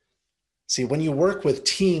 See, when you work with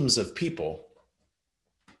teams of people,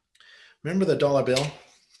 remember the dollar bill?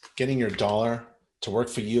 Getting your dollar to work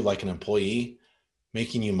for you like an employee,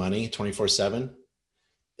 making you money 24/7.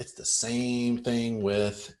 It's the same thing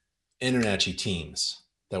with InterNACHI teams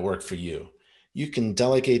that work for you. You can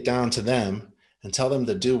delegate down to them and tell them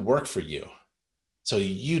to do work for you. So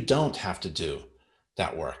you don't have to do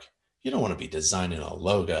that work. You don't want to be designing a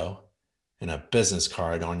logo and a business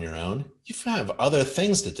card on your own. You have other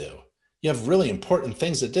things to do. You have really important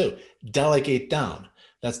things to do. Delegate down.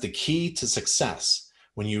 That's the key to success.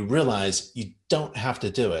 When you realize you don't have to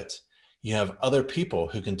do it, you have other people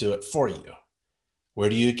who can do it for you. Where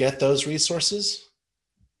do you get those resources?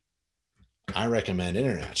 I recommend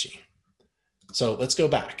InterNACHI. So let's go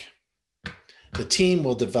back. The team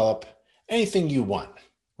will develop anything you want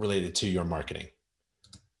related to your marketing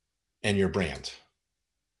and your brand.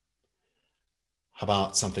 How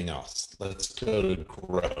about something else? Let's go to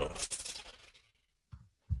growth.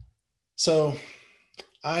 So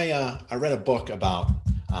I read a book about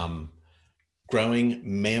growing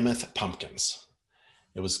mammoth pumpkins.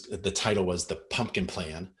 The title was The Pumpkin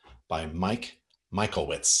Plan by Mike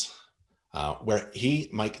Michalowicz, where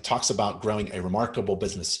Mike talks about growing a remarkable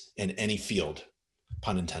business in any field,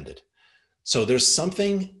 pun intended. So there's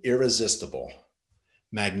something irresistible,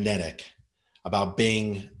 magnetic about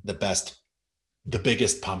being the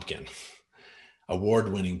biggest pumpkin,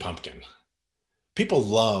 award-winning pumpkin. People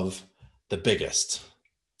love the biggest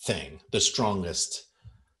thing, the strongest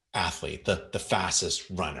athlete, the fastest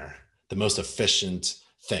runner, the most efficient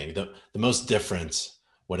thing, the most different,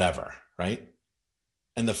 whatever, right?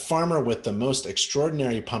 And the farmer with the most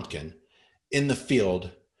extraordinary pumpkin in the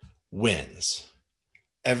field wins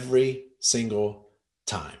every single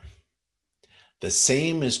time. The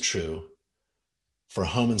same is true for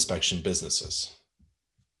home inspection businesses.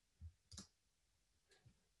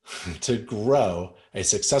 To grow a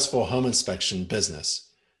successful home inspection business,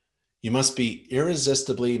 you must be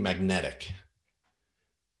irresistibly magnetic,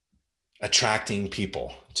 attracting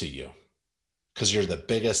people to you because you're the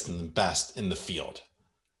biggest and the best in the field.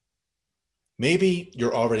 Maybe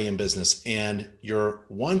you're already in business and you're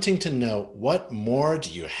wanting to know, what more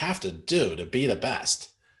do you have to do to be the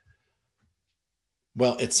best?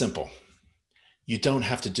 Well, it's simple. You don't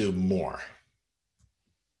have to do more.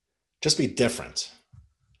 Just be different.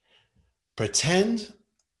 Pretend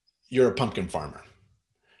you're a pumpkin farmer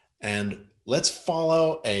and let's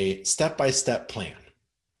follow a step-by-step plan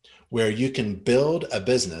where you can build a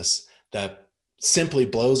business that simply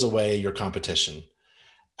blows away your competition,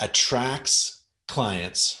 attracts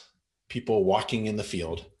clients, people walking in the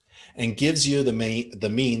field, and gives you the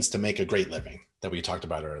means to make a great living that we talked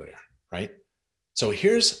about earlier, right? So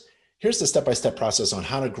here's the step-by-step process on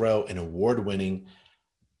how to grow an award-winning,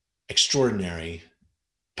 extraordinary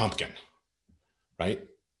pumpkin, right?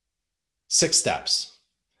 6 steps.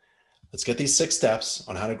 Let's get these 6 steps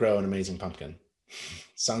on how to grow an amazing pumpkin.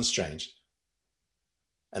 Sounds strange.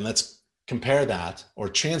 And let's compare that or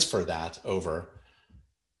transfer that over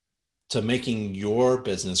to making your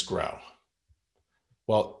business grow.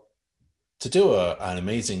 Well, to do an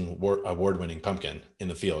amazing award-winning pumpkin in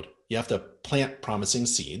the field, you have to plant promising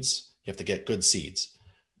seeds. You have to get good seeds.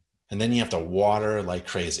 And then you have to water like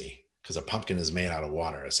crazy because a pumpkin is made out of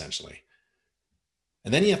water, essentially.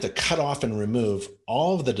 And then you have to cut off and remove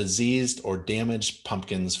all of the diseased or damaged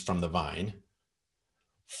pumpkins from the vine.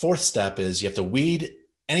 4th step is you have to weed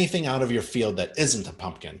anything out of your field that isn't a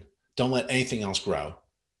pumpkin. Don't let anything else grow.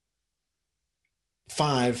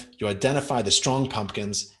 5, you identify the strong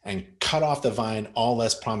pumpkins and cut off the vine all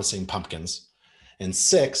less promising pumpkins. And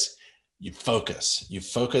 6, you focus. You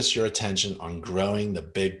focus your attention on growing the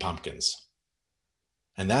big pumpkins.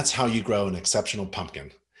 And that's how you grow an exceptional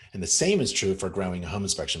pumpkin. And the same is true for growing a home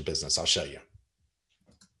inspection business. I'll show you.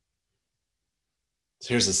 So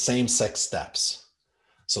here's the same 6 steps.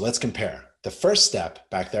 So let's compare. The first step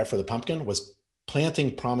back there for the pumpkin was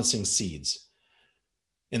planting promising seeds.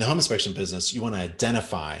 In the home inspection business, you want to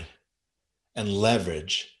identify and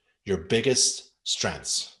leverage your biggest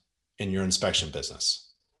strengths in your inspection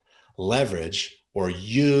business. Leverage or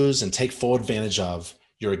use and take full advantage of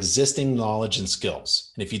your existing knowledge and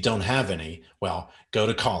skills. And if you don't have any, well, go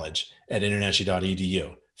to college at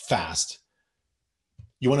InterNACHI.edu fast.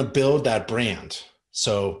 You want to build that brand.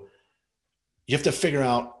 So you have to figure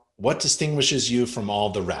out what distinguishes you from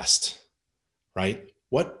all the rest, right?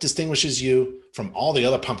 What distinguishes you from all the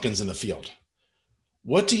other pumpkins in the field?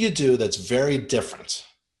 What do you do that's very different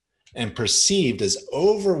and perceived as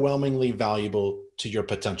overwhelmingly valuable to your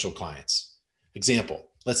potential clients? Example,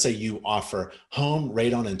 let's say you offer home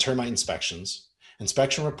radon and termite inspections,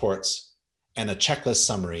 inspection reports, and a checklist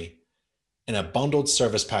summary in a bundled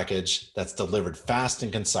service package that's delivered fast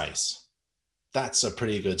and concise. That's a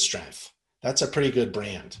pretty good strength. That's a pretty good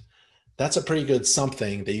brand. That's a pretty good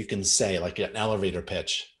something that you can say, like an elevator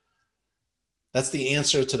pitch. That's the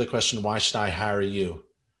answer to the question, why should I hire you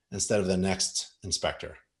instead of the next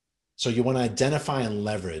inspector? So you want to identify and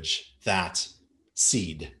leverage that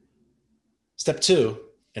seed. Step 2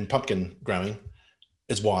 in pumpkin growing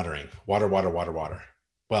is watering. Water, water, water, water.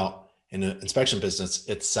 Well, in an inspection business,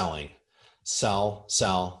 it's selling. Sell,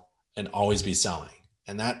 sell, and always be selling.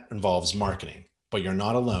 And that involves marketing, but you're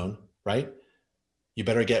not alone, right? You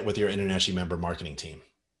better get with your InterNACHI member marketing team.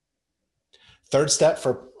 3rd step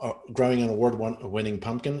for growing an award-winning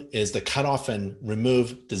pumpkin is to cut off and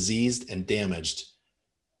remove diseased and damaged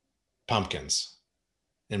pumpkins.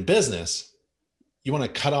 In business, you want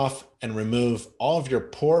to cut off and remove all of your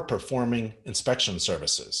poor performing inspection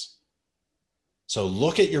services. So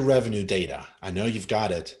look at your revenue data. I know you've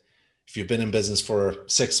got it. If you've been in business for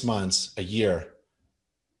 6 months, a year,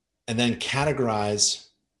 and then categorize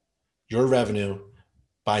your revenue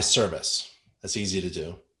by service. That's easy to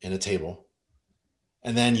do in a table.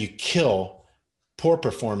 And then you kill poor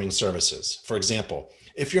performing services. For example,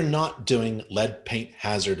 if you're not doing lead paint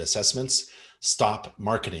hazard assessments, stop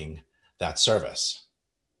marketing that service.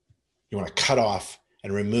 You want to cut off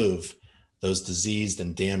and remove those diseased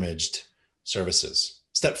and damaged services.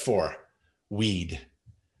 Step 4, weed.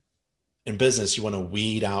 In business, you want to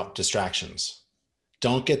weed out distractions.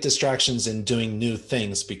 Don't get distractions in doing new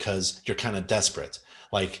things because you're kind of desperate,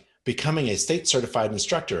 like becoming a state certified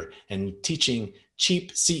instructor and teaching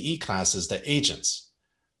cheap CE classes to agents,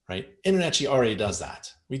 right? InterNACHI already does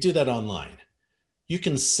that. We do that online. You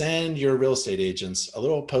can send your real estate agents a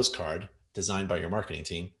little postcard designed by your marketing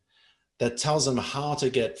team that tells them how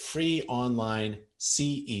to get free online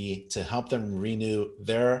CE to help them renew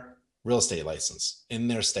their real estate license in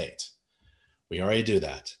their state. We already do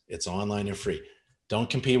that. It's online and free. Don't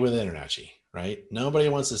compete with InterNACHI, right? Nobody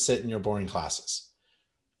wants to sit in your boring classes.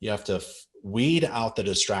 You have to weed out the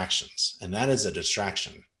distractions. And that is a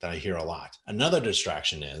distraction that I hear a lot. Another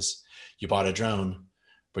distraction is You bought a drone,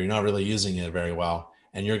 but you're not really using it very well.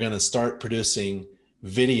 And you're going to start producing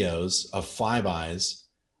videos of flybys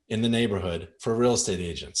in the neighborhood for real estate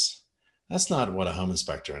agents. That's not what a home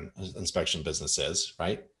inspection business is,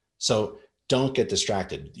 right? So don't get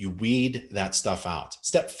distracted. You weed that stuff out.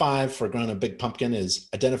 Step 5 for growing a big pumpkin is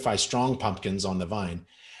identify strong pumpkins on the vine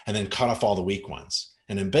and then cut off all the weak ones.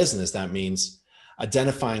 And in business, that means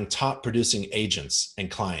identifying top producing agents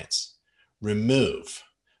and clients. Remove,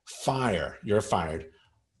 fire, you're fired,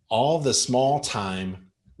 all the small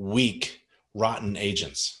time, weak, rotten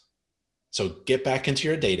agents. So get back into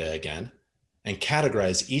your data again and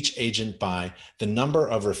categorize each agent by the number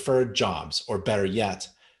of referred jobs, or better yet,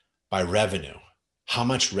 by revenue. How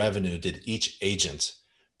much revenue did each agent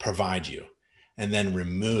provide you? And then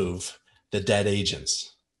remove the dead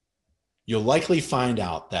agents. You'll likely find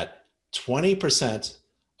out that 20%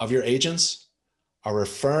 of your agents are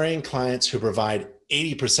referring clients who provide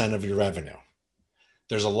 80% of your revenue.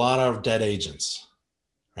 There's a lot of dead agents,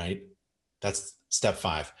 right? That's step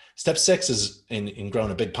 5. Step 6 is in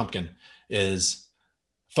growing a big pumpkin is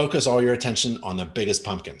focus all your attention on the biggest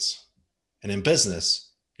pumpkins. And in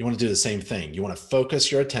business, you want to do the same thing. You want to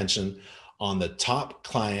focus your attention on the top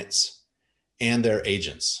clients and their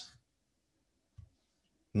agents.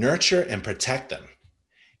 Nurture and protect them.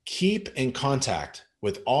 Keep in contact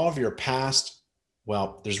with all of your past,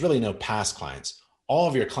 well, there's really no past clients, all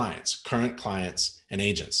of your clients, current clients, and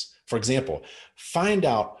agents. For example, find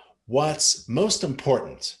out what's most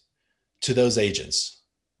important to those agents.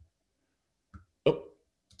 Oh,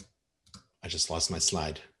 I just lost my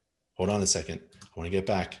slide. Hold on a second. I want to get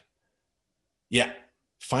back. Yeah,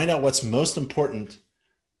 find out what's most important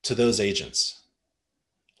to those agents.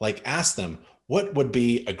 Like ask them, what would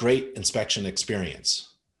be a great inspection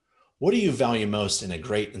experience? What do you value most in a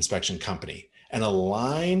great inspection company? And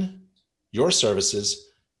align your services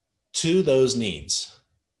to those needs.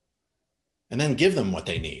 And then give them what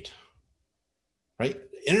they need, right?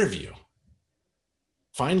 Interview.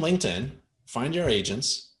 Find LinkedIn, find your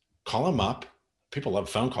agents, call them up. People love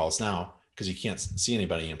phone calls now because you can't see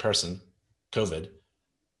anybody in person, COVID,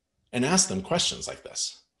 and ask them questions like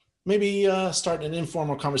this. Maybe start an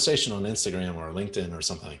informal conversation on Instagram or LinkedIn or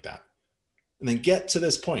something like that. And then get to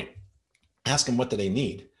this point. Ask them what do they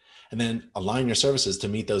need. And then align your services to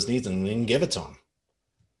meet those needs and then give it to them.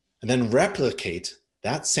 And then replicate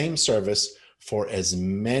that same service for as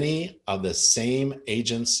many of the same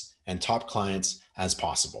agents and top clients as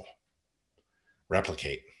possible.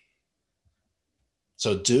 Replicate.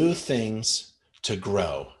 So do things to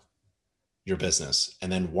grow your business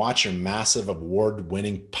and then watch your massive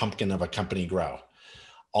award-winning pumpkin of a company grow.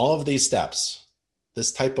 All of these steps,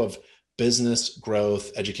 this type of business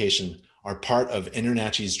growth education, are part of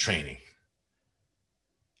InterNACHI's training.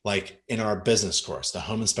 Like in our business course, the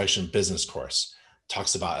home inspection business course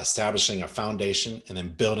talks about establishing a foundation and then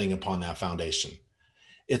building upon that foundation.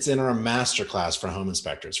 It's in our masterclass for home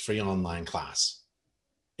inspectors, free online class.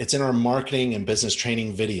 It's in our marketing and business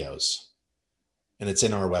training videos, and it's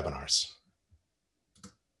in our webinars.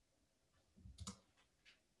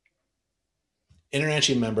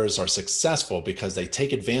 InterNACHI members are successful because they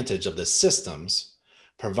take advantage of the systems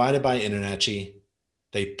provided by InterNACHI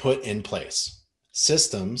they put in place.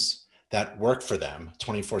 Systems that work for them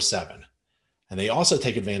 24/7. And they also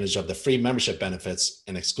take advantage of the free membership benefits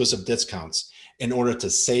and exclusive discounts in order to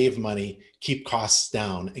save money, keep costs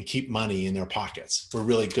down, and keep money in their pockets. We're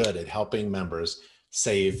really good at helping members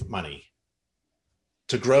save money.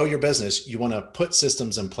 To grow your business, you want to put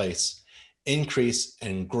systems in place, increase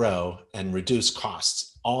and grow and reduce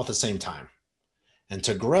costs all at the same time. And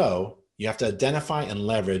to grow, you have to identify and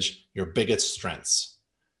leverage your biggest strengths.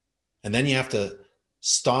 And then you have to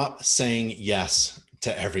stop saying yes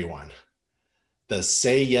to everyone. The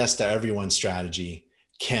say yes to everyone strategy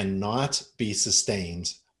cannot be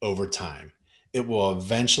sustained over time. It will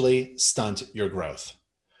eventually stunt your growth.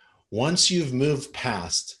 Once you've moved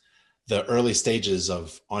past the early stages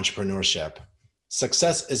of entrepreneurship,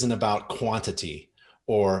 success isn't about quantity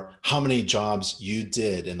or how many jobs you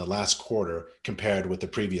did in the last quarter compared with the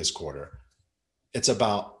previous quarter. It's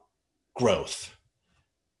about growth.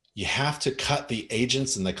 You have to cut the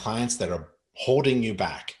agents and the clients that are holding you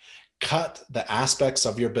back. Cut the aspects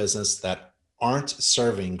of your business that aren't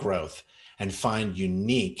serving growth and find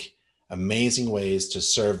unique, amazing ways to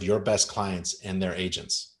serve your best clients and their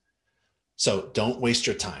agents. So don't waste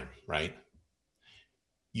your time, right?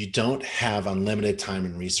 You don't have unlimited time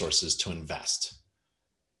and resources to invest.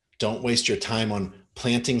 Don't waste your time on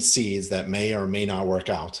planting seeds that may or may not work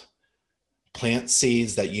out. Plant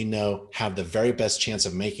seeds that you know have the very best chance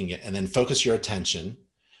of making it, and then focus your attention,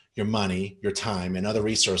 your money, your time, and other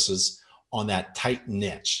resources on that tight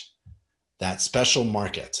niche, that special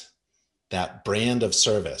market, that brand of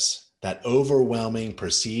service, that overwhelming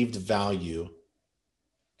perceived value,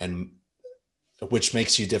 and which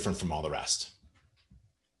makes you different from all the rest.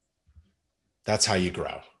 That's how you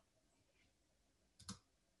grow.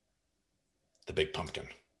 The big pumpkin.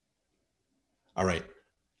 All right,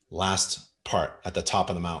 last part at the top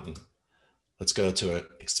of the mountain. Let's go to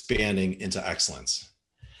expanding into excellence.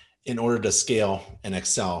 In order to scale and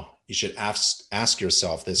excel, you should ask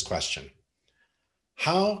yourself this question.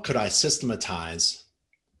 How could I systematize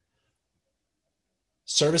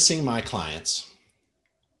servicing my clients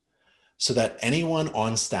so that anyone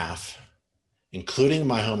on staff, including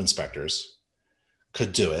my home inspectors,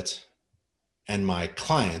 could do it, and my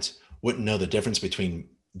client wouldn't know the difference between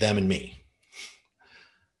them and me?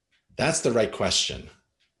 That's the right question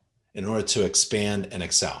in order to expand and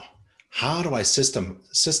excel. How do I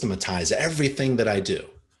systematize everything that I do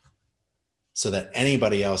so that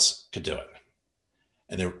anybody else could do it?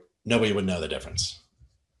 And nobody would know the difference.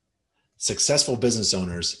 Successful business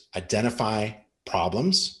owners identify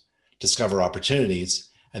problems, discover opportunities,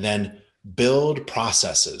 and then build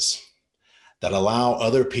processes that allow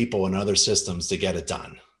other people and other systems to get it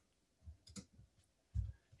done.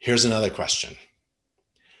 Here's another question.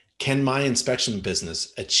 Can my inspection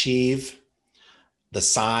business achieve the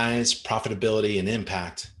size, profitability, and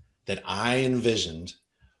impact that I envisioned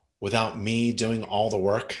without me doing all the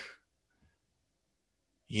work?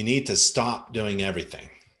 You need to stop doing everything.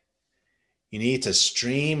 You need to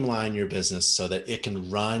streamline your business so that it can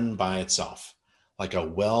run by itself like a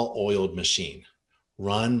well-oiled machine,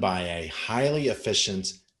 run by a highly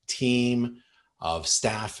efficient team of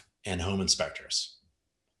staff and home inspectors.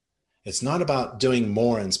 It's not about doing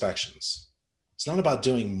more inspections. It's not about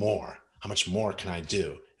doing more. How much more can I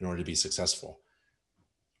do in order to be successful?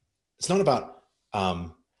 It's not about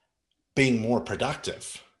being more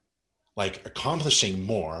productive, like accomplishing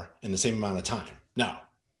more in the same amount of time. No,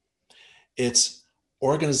 it's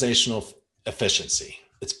organizational efficiency.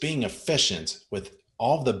 It's being efficient with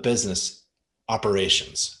all the business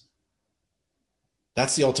operations.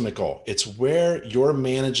 That's the ultimate goal. It's where you're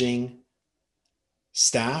managing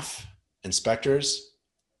staff, inspectors,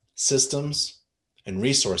 systems, and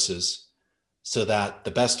resources so that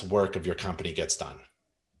the best work of your company gets done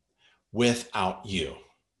without you,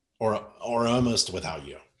 or almost without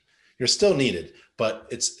you. You're still needed, but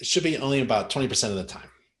it should be only about 20% of the time.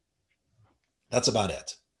 That's about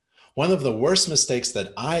it. One of the worst mistakes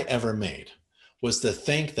that I ever made was to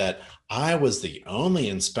think that I was the only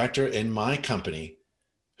inspector in my company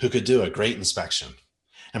who could do a great inspection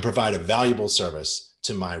and provide a valuable service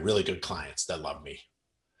to my really good clients that love me.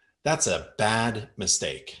 That's a bad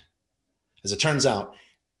mistake. As it turns out,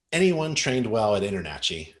 anyone trained well at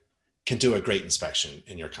InterNACHI can do a great inspection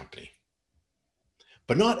in your company.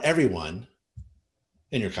 But not everyone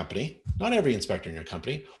in your company, not every inspector in your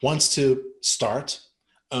company wants to start,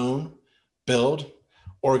 own, build,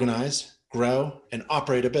 organize, grow, and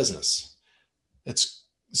operate a business. It's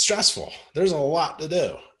stressful. There's a lot to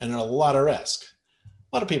do and a lot of risk.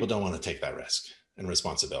 A lot of people don't want to take that risk and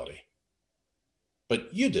responsibility.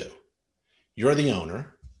 But you do. You're the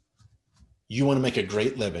owner. You want to make a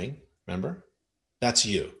great living, remember? That's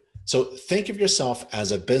you. So think of yourself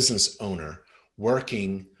as a business owner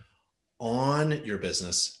working on your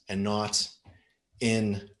business and not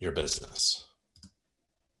in your business.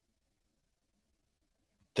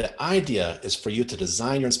 The idea is for you to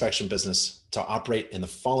design your inspection business to operate in the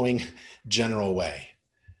following general way.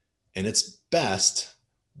 And it's best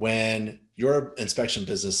when your inspection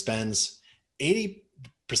business spends 80%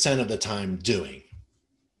 of the time doing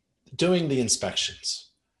the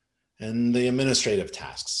inspections and the administrative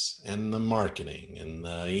tasks and the marketing and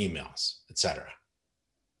the emails, etc.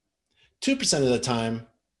 2% of the time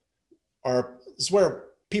is where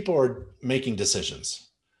people are making decisions.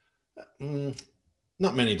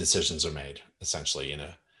 Not many decisions are made, essentially, in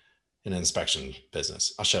an inspection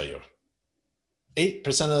business. I'll show you. 8%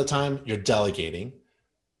 of the time, you're delegating.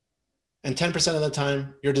 And 10% of the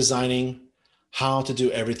time, you're designing how to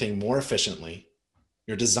do everything more efficiently.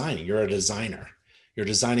 You're a designer. You're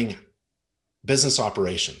designing business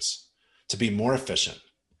operations to be more efficient,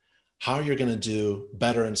 how you're going to do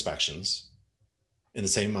better inspections in the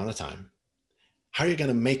same amount of time, how you're going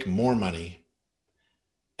to make more money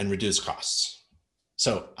and reduce costs.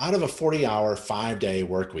 So out of a 40-hour, 5-day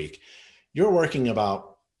work week, you're working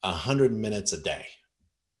about 100 minutes a day.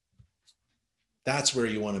 That's where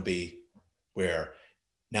you want to be, where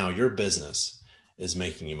now your business is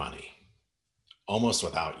making you money almost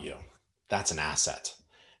without you. That's an asset.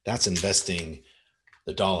 That's investing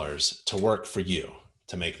the dollars to work for you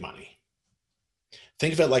to make money.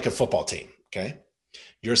 think of it like a football team, okay?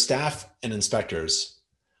 Your staff and inspectors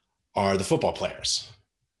are the football players.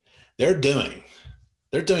 They're doing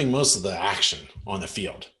most of the action on the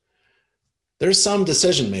field. There's some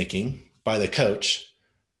decision-making by the coach.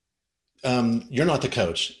 You're not the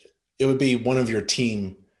coach. It would be one of your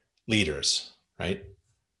team leaders, right?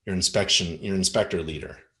 Your inspector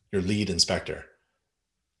leader, your lead inspector.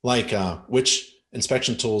 Like which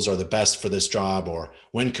inspection tools are the best for this job, or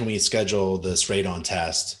when can we schedule this radon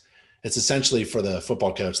test? It's essentially for the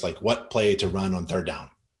football coach, like what play to run on third down,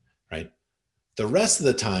 right? The rest of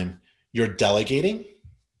the time, you're delegating.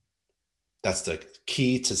 That's the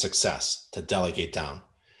key to success, to delegate down.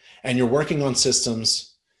 And you're working on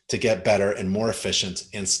systems to get better and more efficient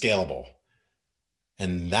and scalable.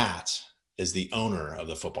 And that is the owner of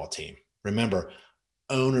the football team. Remember,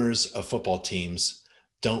 owners of football teams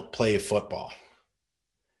don't play football.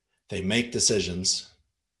 They make decisions,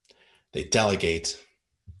 they delegate,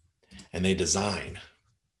 and they design.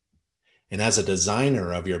 And as a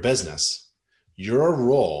designer of your business, your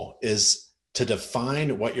role is to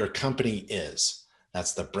define what your company is.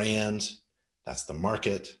 That's the brand, that's the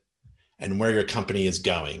market, and where your company is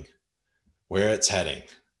going, where it's heading,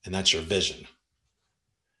 and that's your vision.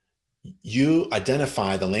 You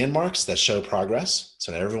identify the landmarks that show progress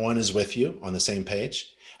so that everyone is with you on the same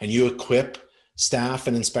page, and you equip staff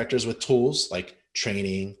and inspectors with tools like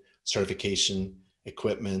training, certification,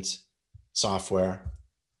 equipment, software,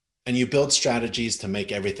 and you build strategies to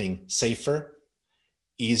make everything safer,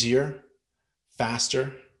 easier,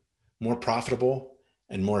 faster, more profitable,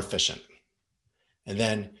 and more efficient. And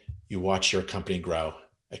then you watch your company grow,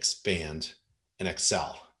 expand, and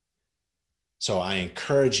excel. So I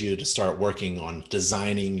encourage you to start working on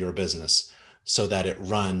designing your business so that it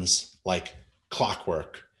runs like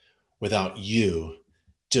clockwork without you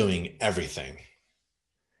doing everything.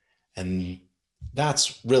 And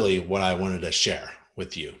that's really what I wanted to share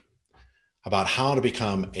with you about how to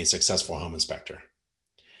become a successful home inspector.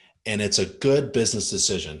 And it's a good business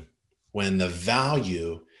decision when the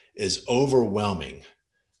value is overwhelming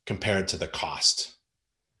compared to the cost.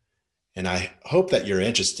 And I hope that you're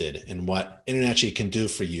interested in what InterNACHI can do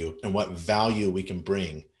for you and what value we can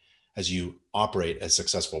bring as you operate a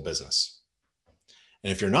successful business.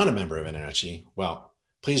 And if you're not a member of InterNACHI, well,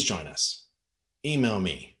 please join us. Email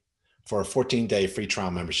me for a 14-day free trial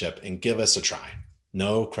membership and give us a try.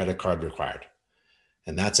 No credit card required.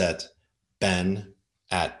 And that's at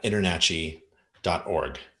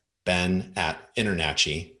ben@internachi.org.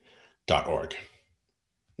 ben@internachi.org.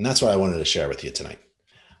 And that's what I wanted to share with you tonight.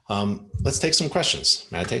 Let's take some questions.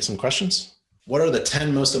 May I take some questions? What are the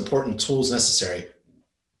 10 most important tools necessary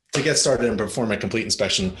to get started and perform a complete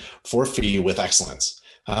inspection for fee with excellence?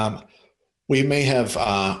 We may have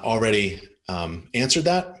already answered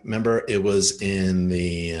that. Remember, it was in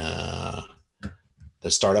the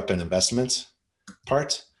startup and investment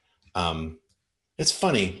part. It's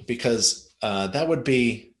funny because that would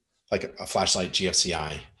be like a flashlight,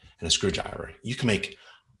 GFCI, and a screwdriver. You can make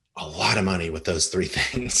a lot of money with those three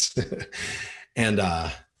things. And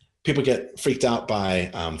people get freaked out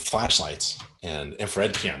by flashlights and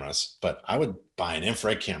infrared cameras, but I would buy an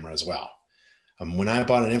infrared camera as well. When I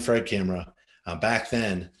bought an infrared camera, back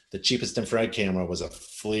then, the cheapest infrared camera was a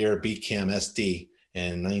FLIR Beacam SD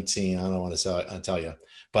in I don't want to tell you,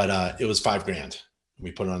 but it was $5,000.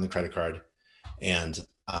 We put it on the credit card, and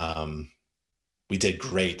we did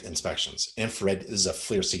great inspections. Infrared, this is a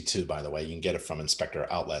FLIR C2, by the way. You can get it from Inspector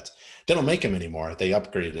Outlet. They don't make them anymore. They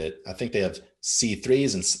upgraded it. I think they have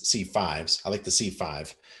C3s and C5s. I like the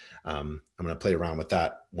C5. I'm going to play around with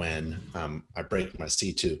that when I break my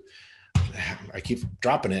C2. I keep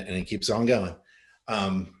dropping it and it keeps on going.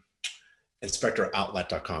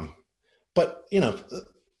 InspectorOutlet.com. But, you know,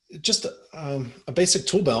 just a basic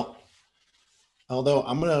tool belt. Although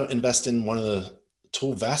I'm going to invest in one of the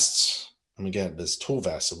tool vests. I'm going to get this tool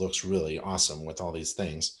vest. It looks really awesome with all these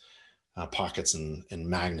things, pockets and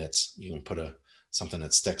magnets. You can put something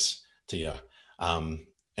that sticks to you. And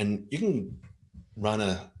you can run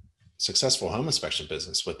a successful home inspection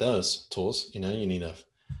business with those tools. You know, you need a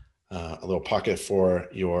little pocket for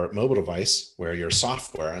your mobile device where your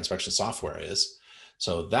software, inspection software is.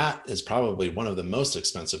 So that is probably one of the most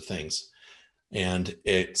expensive things. And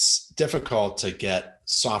it's difficult to get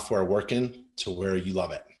software working to where you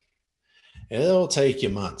love it. It'll take you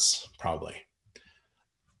months, probably.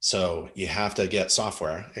 So you have to get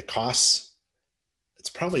software. It costs, it's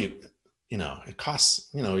probably, you know, it costs,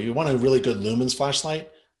 you know, you want a really good lumens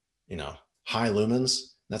flashlight, you know, high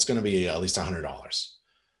lumens, that's going to be at least $100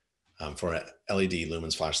 for an LED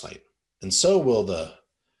lumens flashlight. And so will the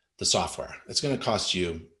software. It's going to cost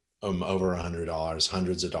you over $100,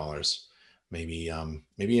 hundreds of dollars, maybe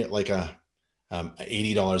maybe like a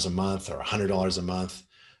 $80 a month or $100 a month,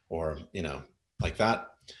 or like that.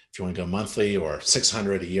 If you want to go monthly, or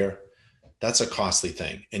 600 a year, that's a costly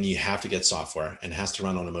thing, and you have to get software, and it has to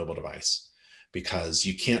run on a mobile device, because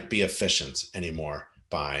you can't be efficient anymore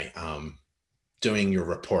by doing your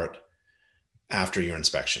report after your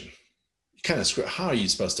inspection. You kind of screw. How are you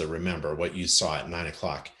supposed to remember what you saw at 9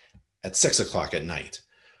 o'clock, at 6 o'clock at night,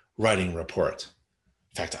 writing a report?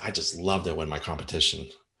 In fact, I just loved it when my competition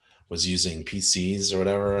was using PCs or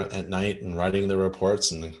whatever at night and writing the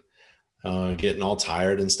reports, and getting all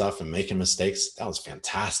tired and stuff and making mistakes. That was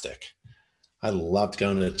fantastic. I loved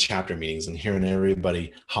going to chapter meetings and hearing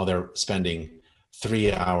everybody how they're spending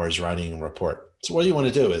 3 hours writing a report. So what you want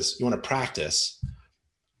to do is you want to practice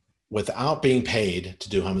without being paid to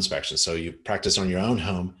do home inspections. So you practice on your own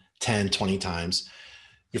home 10, 20 times,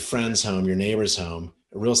 your friend's home, your neighbor's home.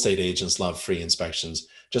 Real estate agents love free inspections.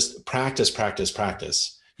 Just practice, practice,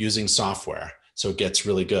 practice using software so it gets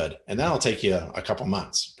really good. And that'll take you a couple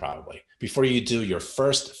months probably. Before you do your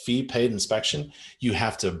first fee paid inspection, you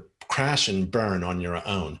have to crash and burn on your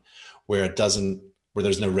own, where there's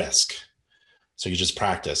no risk. So you just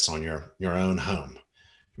practice on your own home.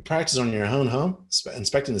 You practice on your own home,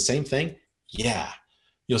 inspecting the same thing. Yeah,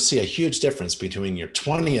 you'll see a huge difference between your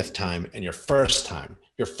 20th time and your first time.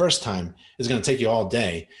 Your first time is going to take you all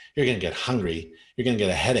day. You're going to get hungry. You're going to get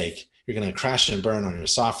a headache. You're going to crash and burn on your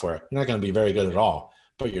software. You're not going to be very good at all.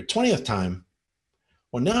 But your 20th time,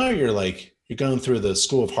 well, now you're going through the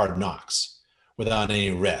school of hard knocks without any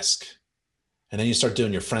risk. And then you start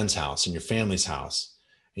doing your friend's house and your family's house,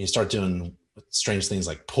 and you start doing strange things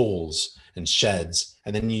like pools and sheds.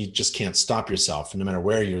 And then you just can't stop yourself. And no matter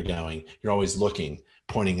where you're going, you're always looking,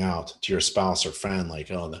 pointing out to your spouse or friend,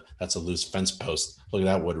 like, oh, that's a loose fence post. Look at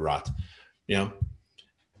that wood rot,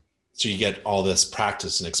 So you get all this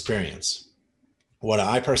practice and experience. What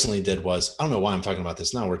I personally did was, I don't know why I'm talking about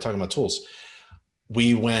this now. We're talking about tools.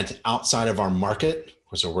 We went outside of our market.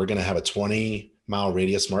 So we're going to have a 20-mile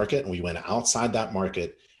radius market. And we went outside that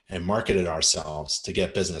market and marketed ourselves to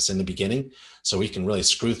get business in the beginning, so we can really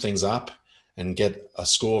screw things up and get a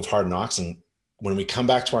school of hard knocks. And when we come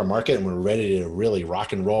back to our market and we're ready to really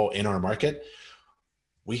rock and roll in our market,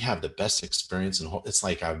 we have the best experience. And it's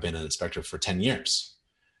like I've been an inspector for 10 years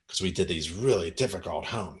because we did these really difficult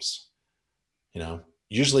homes,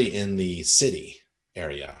 usually in the city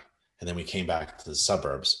area. And then we came back to the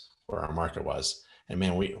suburbs where our market was. And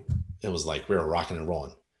man, it was like we were rocking and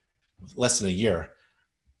rolling. Less than a year,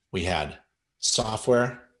 we had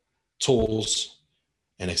software, tools,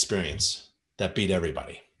 and experience that beat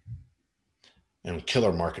everybody, and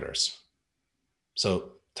killer marketers.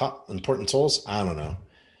 So top important tools, I don't know.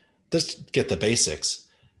 Just get the basics,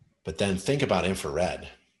 but then think about infrared.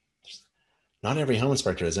 Not every home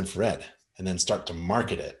inspector is infrared, and then start to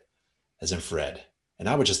market it as infrared. And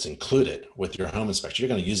I would just include it with your home inspector. You're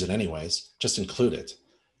going to use it anyways. Just include it.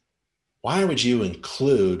 Why would you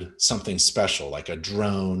include something special like a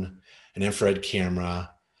drone, an infrared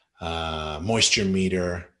camera, moisture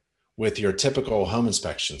meter with your typical home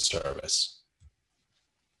inspection service?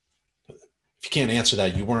 If you can't answer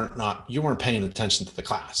that, you weren't paying attention to the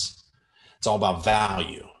class. It's all about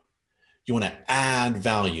value. You want to add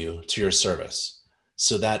value to your service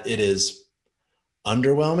so that it is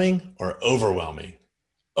underwhelming or overwhelming.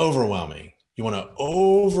 Overwhelming. You want to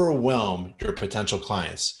overwhelm your potential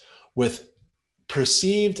clients with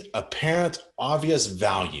perceived, apparent, obvious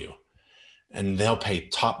value. And they'll pay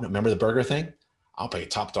top. Remember the burger thing? I'll pay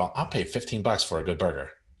top dollar. I'll pay $15 for a good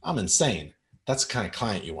burger. I'm insane. That's the kind of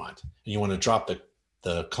client you want. And you want to drop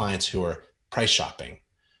the clients who are price shopping,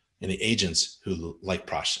 and the agents who like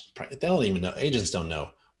price. They don't even know. Agents don't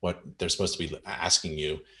know what they're supposed to be asking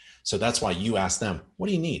you. So that's why you ask them, what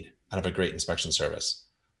do you need out of a great inspection service?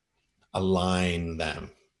 Align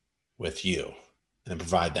them with you and then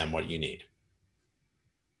provide them what you need.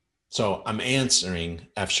 So I'm answering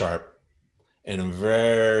F-sharp in a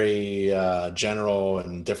very general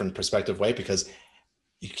and different perspective way, because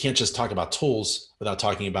you can't just talk about tools without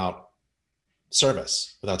talking about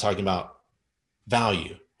service, without talking about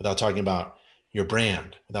value, without talking about your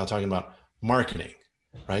brand, without talking about marketing,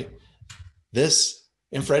 right? This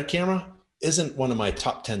infrared camera isn't one of my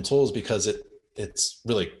top 10 tools because it's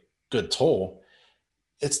really good tool.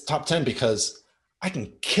 It's top 10 because I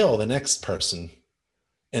can kill the next person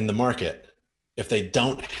in the market if they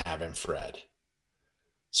don't have infrared.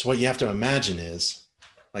 So what you have to imagine is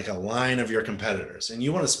like a line of your competitors, and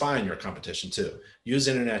you want to spy on your competition too. Use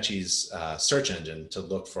InterNACHI's search engine to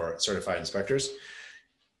look for certified inspectors.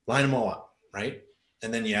 Line them all up, right?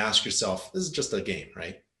 And then you ask yourself, this is just a game,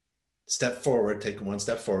 right? step forward, take one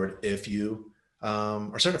step forward if you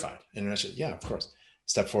are certified. InterNACHI, yeah, of course.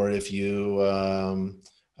 Step forward if you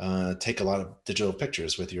take a lot of digital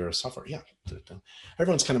pictures with your software. Yeah,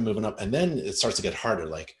 everyone's kind of moving up. And then it starts to get harder.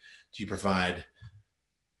 Like, do you provide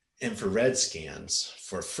infrared scans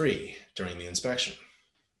for free during the inspection?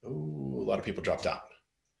 Ooh, a lot of people dropped out.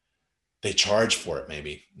 They charge for it,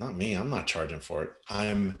 maybe. Not me, I'm not charging for it.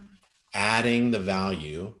 I'm adding the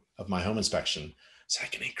value of my home inspection so I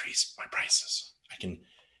can increase my prices. I can,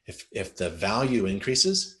 if the value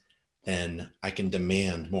increases, then I can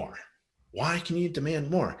demand more. Why can you demand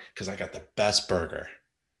more? Because I got the best burger.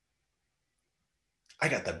 I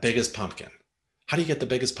got the biggest pumpkin. How do you get the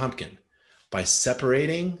biggest pumpkin? By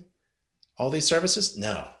separating all these services?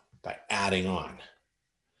 No, by adding on.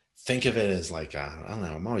 Think of it as like, I don't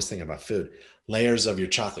know, I'm always thinking about food. Layers of your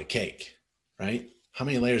chocolate cake, right? How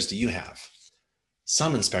many layers do you have?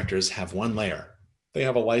 Some inspectors have one layer. They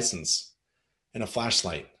have a license and a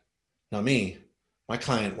flashlight. Not me. My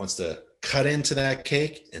client wants to cut into that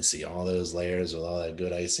cake and see all those layers with all that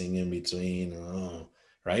good icing in between,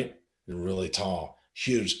 right? Really tall,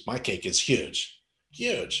 huge. My cake is huge,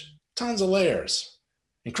 huge, tons of layers,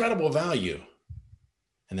 incredible value.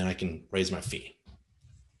 And then I can raise my fee.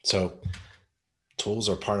 So tools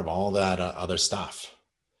are part of all that other stuff.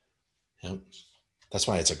 Yep. That's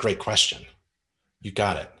why it's a great question. You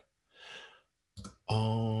got it.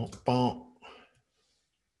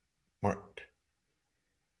 Mark.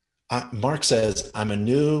 Mark says, I'm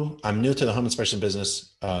new to the home inspection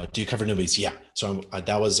business. Do you cover newbies? Yeah. So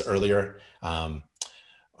that was earlier. I'm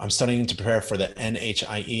studying to prepare for the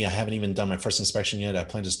NHIE. I haven't even done my first inspection yet. I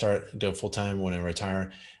plan to go full-time when I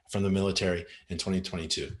retire from the military in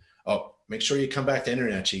 2022. Oh, make sure you come back to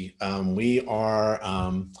InterNACHI. We are,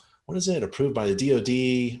 what is it? Approved by the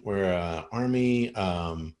DOD. We're Army,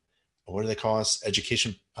 what do they call us?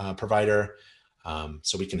 Education provider.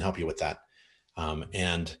 So we can help you with that.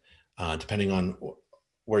 And depending on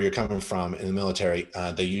where you're coming from in the military,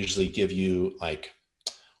 they usually give you like,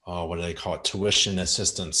 what do they call it? Tuition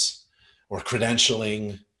assistance or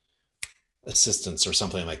credentialing assistance or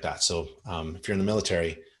something like that. So if you're in the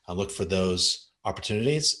military, look for those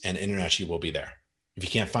opportunities and InterNACHI will be there. If you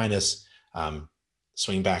can't find us,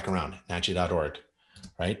 swing back around, nachi.org,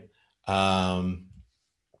 right?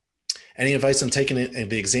 Any advice on taking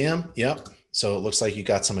the exam? Yep. So it looks like you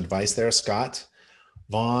got some advice there, Scott.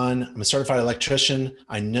 Vaughn, I'm a certified electrician.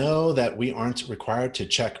 I know that we aren't required to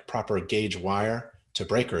check proper gauge wire to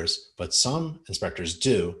breakers, but some inspectors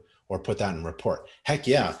do, or put that in report. Heck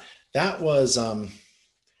yeah. That was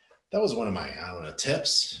one of my, I don't know,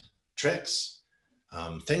 tips, tricks,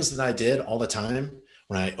 things that I did all the time.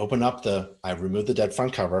 When I opened up I removed the dead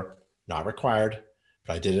front cover, not required,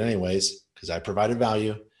 but I did it anyways because I provided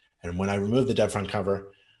value. And when I removed the dead front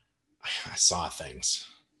cover, I saw things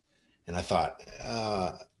and I thought,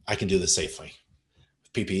 I can do this safely.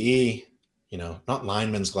 PPE, not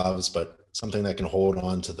lineman's gloves, but something that can hold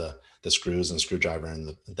on to the screws and screwdriver and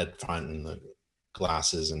the dead front and the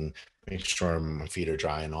glasses and make sure my feet are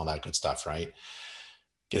dry and all that good stuff, right?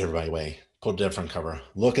 Get everybody away. Pull the dead front cover,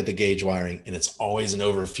 look at the gauge wiring, and it's always an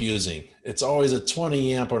overfusing. It's always a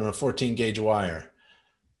 20 amp or a 14 gauge wire.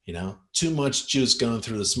 Too much juice going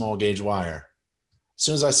through the small gauge wire. As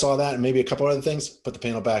soon as I saw that and maybe a couple other things, put the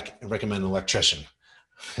panel back and recommend an electrician.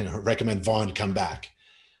 Recommend Vaughn come back.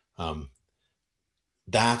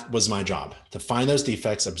 That was my job, to find those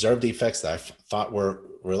defects, observe defects that I thought were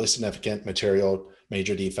really significant, material,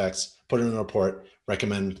 major defects, put it in a report,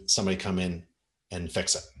 recommend somebody come in and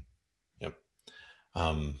fix it. Yep.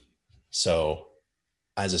 So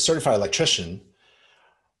as a certified electrician,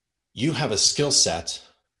 you have a skill set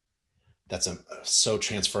that's so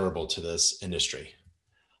transferable to this industry.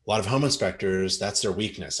 A lot of home inspectors, that's their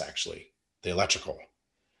weakness, actually, the electrical.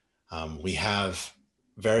 We have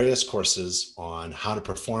various courses on how to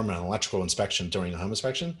perform an electrical inspection during a home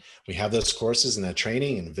inspection. We have those courses and that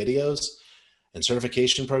training and videos and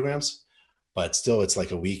certification programs, but still it's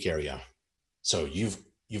like a weak area. So you've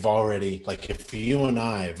already, like if you and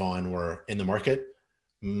I, Vaughn, were in the market,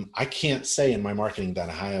 I can't say in my marketing that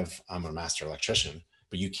I'm a master electrician,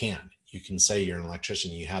 but you can say you're an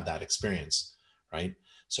electrician, you have that experience, right?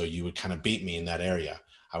 So you would kind of beat me in that area.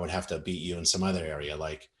 I would have to beat you in some other area.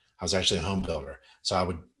 Like I was actually a home builder. So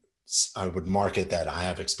I would market that I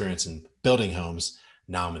have experience in building homes.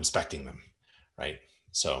 Now I'm inspecting them, right?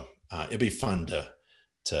 So it'd be fun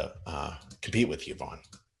to compete with you, Vaughn.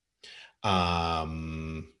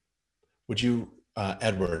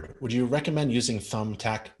 Edward, would you recommend using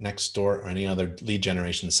Thumbtack, Nextdoor, or any other lead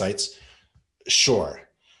generation sites? Sure.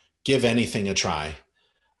 Give anything a try.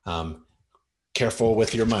 careful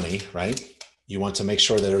with your money, right? You want to make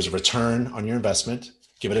sure that there's a return on your investment.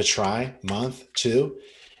 Give it a try, month, two.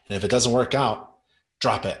 And if it doesn't work out,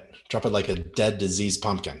 drop it. Drop it like a dead, diseased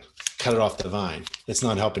pumpkin. Cut it off the vine. It's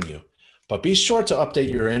not helping you. But be sure to update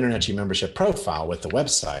your InterNACHI membership profile with the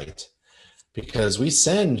website, because we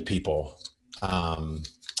send people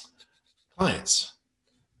clients.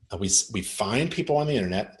 We find people on the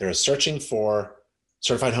internet. They're searching for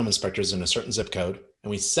certified home inspectors in a certain zip code, and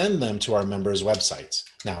we send them to our members' websites.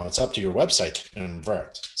 Now, it's up to your website to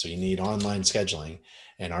convert. So you need online scheduling,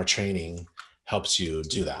 and our training helps you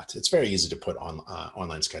do that. It's very easy to put on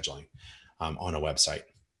online scheduling on a website.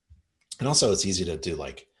 And also it's easy to do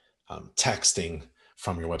like texting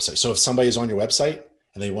from your website. So if somebody's on your website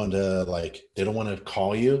and they want to they don't want to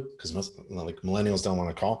call you, because most millennials don't want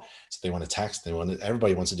to call, so they want to text.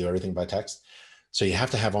 Everybody wants to do everything by text. So you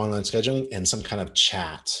have to have online scheduling and some kind of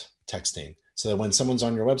chat texting, so that when someone's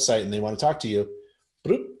on your website and they want to talk to you,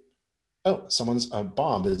 bloop, oh, someone's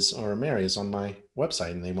Bob or Mary is on my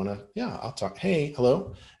website and they want to, yeah, I'll talk. Hey, hello,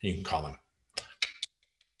 and you can call them.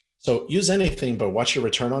 So use anything, but watch your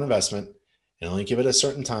return on investment and only give it a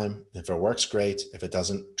certain time. If it works, great. If it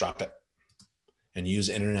doesn't, drop it. And use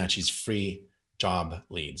InterNACHI's free job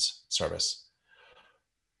leads service.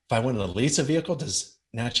 If I want to lease a vehicle, does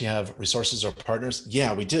NACHI have resources or partners?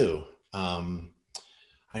 Yeah, we do. I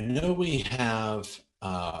know we have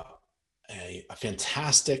a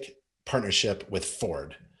fantastic partnership with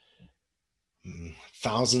Ford.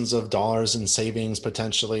 Thousands of dollars in savings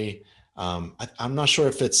potentially. I'm not sure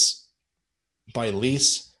if it's by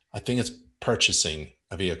lease. I think it's purchasing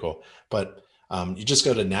a vehicle, but you just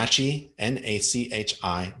go to NACHI,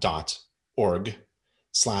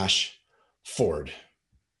 NACHI.org/Ford,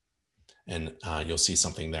 and you'll see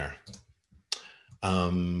something there.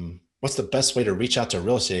 What's the best way to reach out to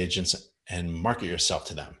real estate agents and market yourself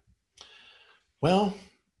to them? Well,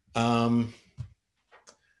 the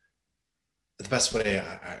best way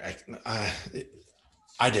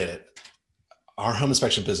I did it. Our home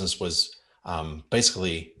inspection business was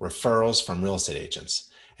basically referrals from real estate agents.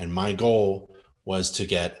 And my goal was to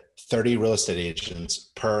get 30 real estate agents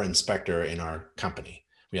per inspector in our company.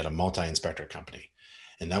 We had a multi-inspector company.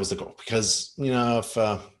 And that was the goal, because, if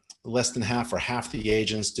less than half or half the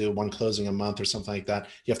agents do one closing a month or something like that,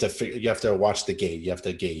 you have to watch the gauge. You have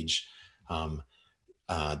to gauge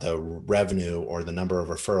the revenue or the number of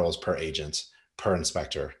referrals per agent, per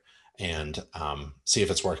inspector, and see if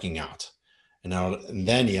it's working out. And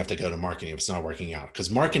then you have to go to marketing if it's not working out,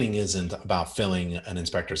 because marketing isn't about filling an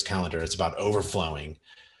inspector's calendar. It's about overflowing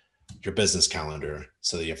your business calendar,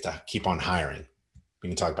 so that you have to keep on hiring. We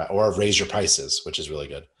can talk about, or raise your prices, which is really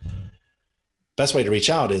good. Best way to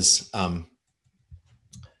reach out is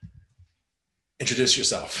introduce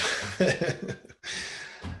yourself.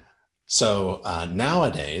 So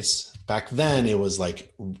nowadays, back then it was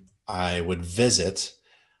like I would visit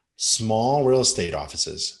small real estate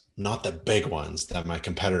offices, not the big ones that my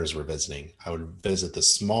competitors were visiting. I would visit the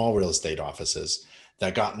small real estate offices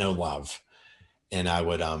that got no love. And I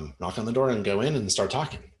would knock on the door and go in and start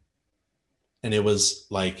talking. And it was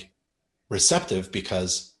like receptive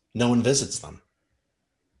because no one visits them.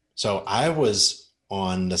 So I was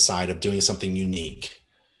on the side of doing something unique.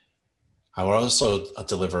 I would also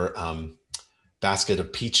deliver basket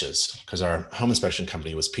of peaches, because our home inspection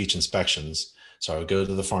company was Peach Inspections. So I would go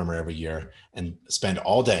to the farmer every year and spend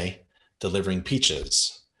all day delivering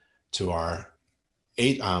peaches to our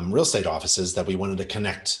 8 real estate offices that we wanted to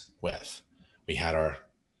connect with. We had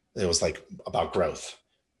it was like about growth.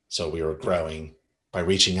 So we were growing by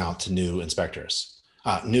reaching out to new inspectors,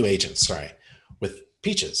 new agents, sorry, with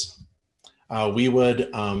peaches. We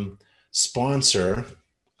would sponsor,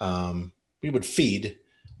 we would feed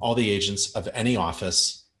all the agents of any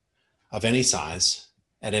office, of any size,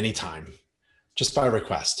 at any time, just by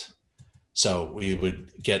request. So we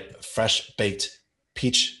would get fresh baked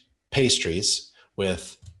peach pastries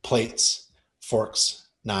with plates, forks,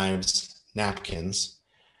 knives, napkins,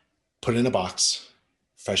 put it in a box,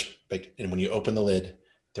 fresh baked. And when you open the lid,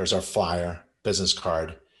 there's our flyer, business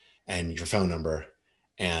card, and your phone number.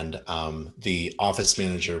 And the office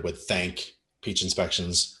manager would thank Peach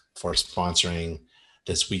Inspections for sponsoring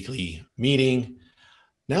this weekly meeting.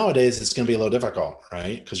 Nowadays, it's going to be a little difficult,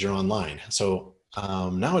 right? Because you're online. So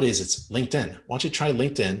nowadays, it's LinkedIn. Why don't you try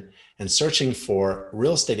LinkedIn and searching for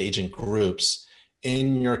real estate agent groups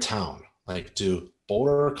in your town, like do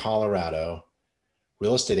Boulder, Colorado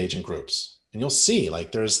real estate agent groups. And you'll see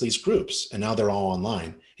there's these groups, and now they're all online.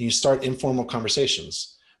 And you start informal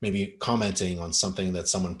conversations, maybe commenting on something that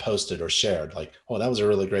someone posted or shared, like, oh, that was a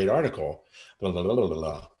really great article, blah, blah, blah, blah,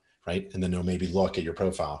 blah. right? And then they'll maybe look at your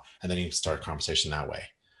profile and then you start a conversation that way.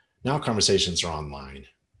 Now conversations are online.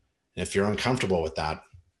 And if you're uncomfortable with that,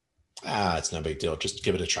 it's no big deal. Just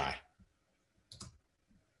give it a try.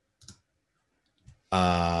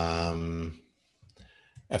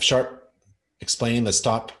 F Sharp explaining the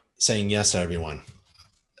stop saying yes to everyone.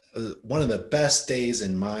 One of the best days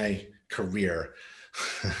in my career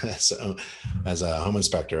as a home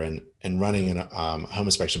inspector and running a home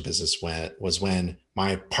inspection business was when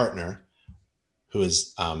my partner, who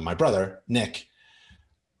is my brother, Nick,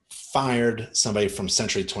 fired somebody from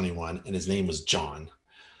Century 21, and his name was John.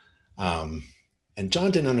 And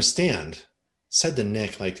John didn't understand, said to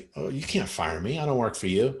Nick, like, oh, you can't fire me. I don't work for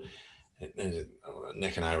you. And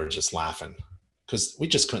Nick and I were just laughing because we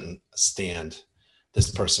just couldn't stand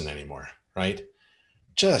this person anymore, right?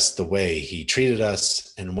 Just the way he treated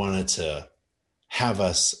us and wanted to have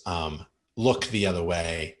us look the other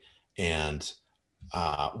way and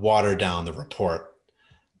water down the report.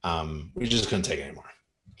 We just couldn't take it anymore.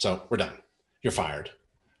 So we're done. You're fired.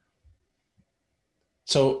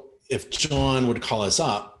 So if John would call us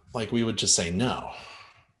up, like we would just say no.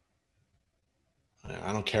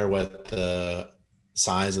 I don't care what the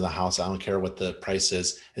size of the house. I don't care what the price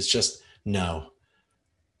is. It's just no.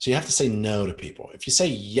 So you have to say no to people. If you say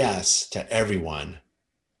yes to everyone,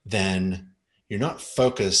 then you're not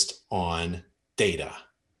focused on data.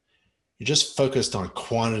 You're just focused on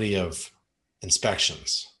quantity of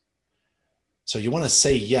inspections. So you want to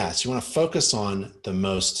say yes. You want to focus on the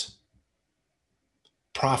most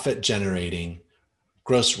profit generating,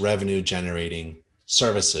 gross revenue generating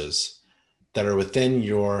services that are within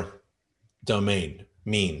your domain,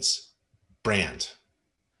 means, brand.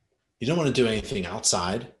 You don't want to do anything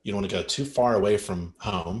outside. You don't want to go too far away from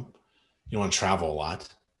home. You don't want to travel a lot.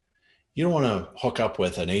 You don't want to hook up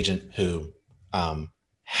with an agent who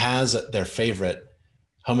has their favorite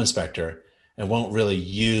home inspector and won't really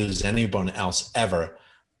use anyone else ever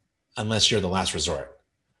unless you're the last resort,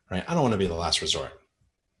 right? I don't want to be the last resort.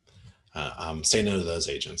 Say no to those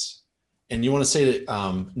agents. And you want to say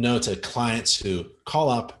no to clients who call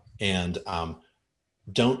up and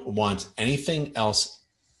don't want anything else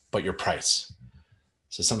but your price.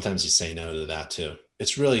 So sometimes you say no to that too.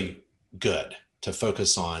 It's really good to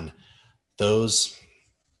focus on those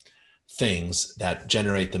things that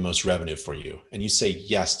generate the most revenue for you. And you say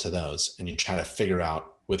yes to those and you try to figure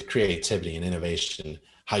out with creativity and innovation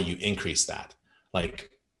how you increase that.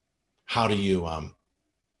 Like, how do you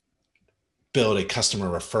build a customer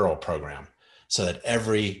referral program so that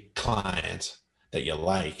every client that you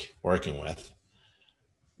like working with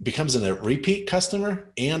becomes a repeat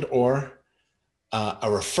customer and or a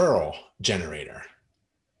referral generator,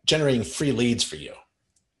 generating free leads for you.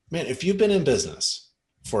 Man, if you've been in business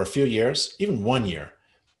for a few years, even 1 year,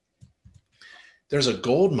 there's a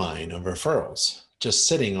gold mine of referrals just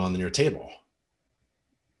sitting on your table.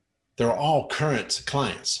 They're all current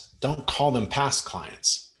clients. Don't call them past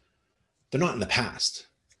clients. They're not in the past.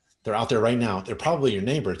 They're out there right now. They're probably your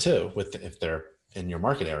neighbor too, if they're in your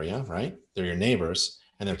market area, right? They're your neighbors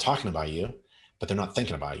and they're talking about you, but they're not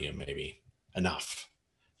thinking about you maybe enough.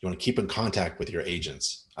 You want to keep in contact with your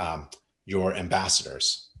agents, your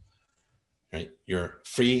ambassadors, right? Your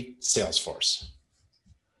free sales force.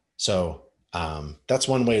 So that's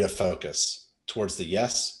one way to focus towards the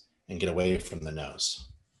yes and get away from the no's.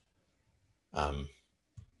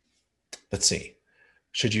 Let's see.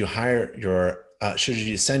 Should you should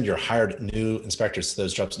you send your hired new inspectors to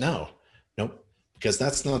those jobs? No, nope, because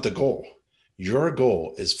that's not the goal. Your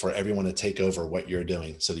goal is for everyone to take over what you're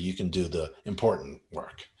doing so that you can do the important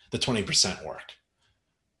work, the 20% work.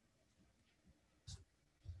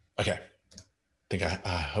 Okay, I think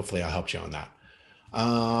hopefully I helped you on that.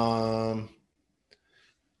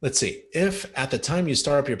 Let's see. If at the time you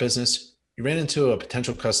start up your business, you ran into a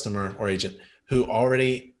potential customer or agent who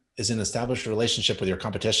already is in an established relationship with your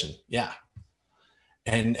competition. Yeah.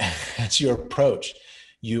 And as you approach,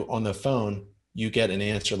 you on the phone, you get an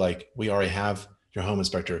answer like, we already have your home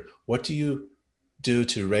inspector. What do you do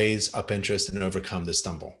to raise up interest and overcome this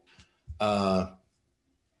stumble?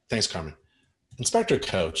 Thanks, Carmen.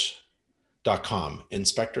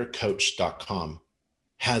 inspectorcoach.com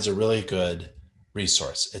has a really good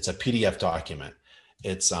resource. It's a PDF document.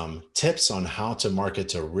 It's tips on how to market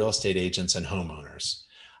to real estate agents and homeowners.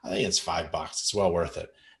 I think it's $5. It's well worth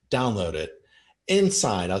it. Download it.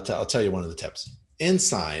 Inside, I'll tell you one of the tips.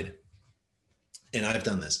 Inside, and I've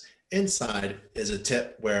done this, inside is a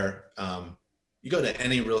tip where you go to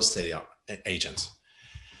any real estate agent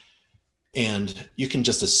and you can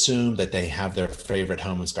just assume that they have their favorite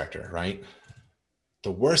home inspector, right?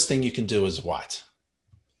 The worst thing you can do is what?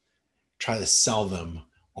 Try to sell them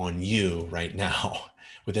on you right now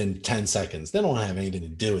within 10 seconds. They don't have anything to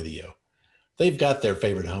do with you. They've got their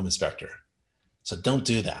favorite home inspector. So don't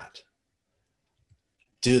do that.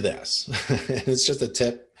 Do this. It's just a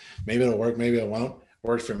tip. Maybe it'll work, maybe it won't.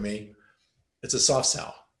 Worked for me. It's a soft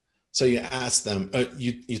sell. So you ask them,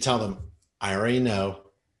 you tell them, I already know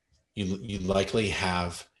you likely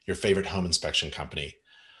have your favorite home inspection company,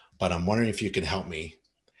 but I'm wondering if you can help me.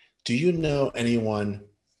 Do you know anyone,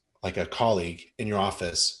 like a colleague in your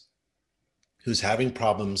office, who's having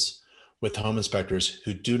problems with home inspectors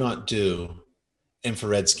who do not do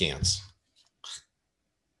infrared scans?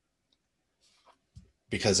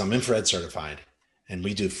 Because I'm infrared certified and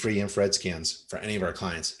we do free infrared scans for any of our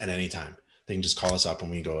clients at any time. They can just call us up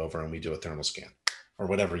and we go over and we do a thermal scan or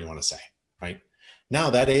whatever you want to say, right? Now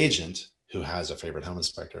that agent who has a favorite home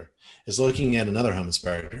inspector is looking at another home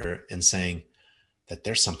inspector and saying that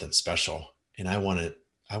there's something special and I want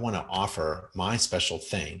to offer my special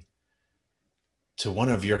thing to one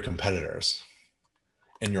of your competitors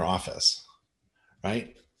in your office,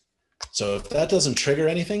 right? So if that doesn't trigger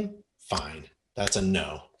anything, fine. That's a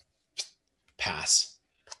no, pass.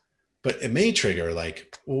 But it may trigger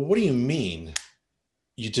like, well, what do you mean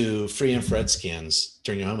you do free infrared scans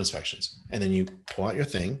during your home inspections? And then you pull out your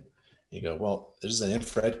thing. You go, well, this is an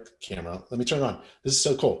infrared camera. Let me turn it on. This is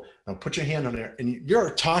so cool. Now put your hand on there and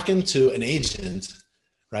you're talking to an agent,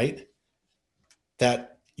 right?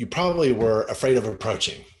 That you probably were afraid of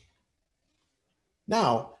approaching.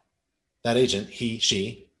 Now that agent, he,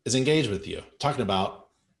 she is engaged with you, talking about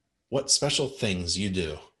what special things you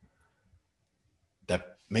do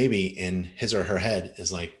that maybe in his or her head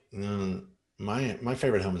is like, my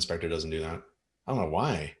favorite home inspector doesn't do that. I don't know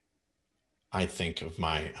why I think of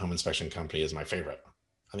my home inspection company as my favorite.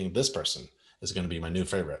 I think this person is going to be my new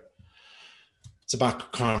favorite. It's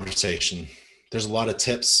about conversation. There's a lot of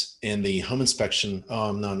tips in the home inspection.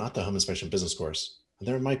 Oh, no, not the home inspection business course.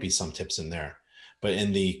 There might be some tips in there, but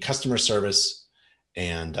in the customer service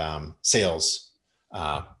and sales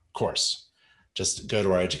course, just go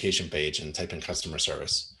to our education page and type in customer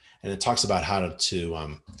service. And it talks about how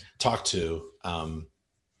to talk to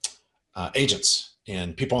agents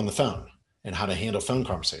and people on the phone and how to handle phone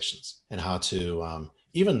conversations and how to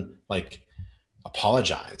even like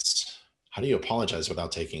apologize. How do you apologize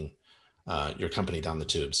without taking your company down the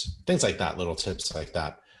tubes? Things like that, little tips like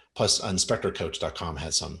that. Plus inspectorcoach.com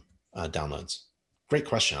has some downloads. Great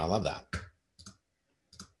question. I love that.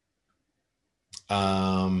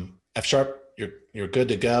 F sharp, you're good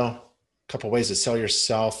to go. A couple ways to sell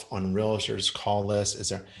yourself on realtors call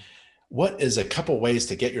list. What is a couple ways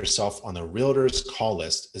to get yourself on the realtors call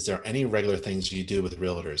list? Is there any regular things you do with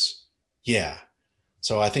realtors? Yeah.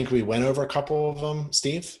 So I think we went over a couple of them,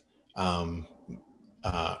 Steve,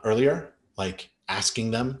 earlier, like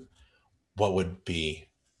asking them what would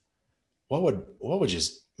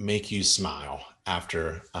just make you smile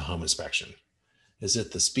after a home inspection? Is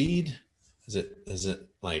it the speed? Is it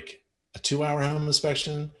like a 2-hour home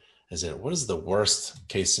inspection? What is the worst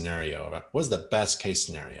case scenario? What is the best case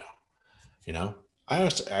scenario? You know, I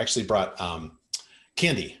actually brought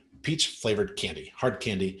candy, peach flavored candy, hard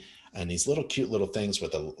candy, and these little cute little things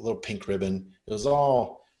with a little pink ribbon.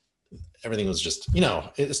 Everything was just, you know,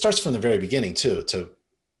 it starts from the very beginning too, to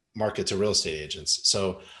market to real estate agents.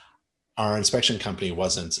 So our inspection company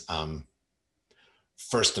wasn't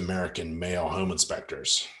First American Male Home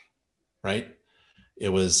Inspectors, right? It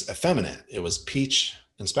was effeminate. It was peach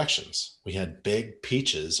inspections. We had big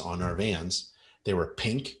peaches on our vans. They were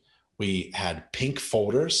pink. We had pink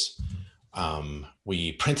folders.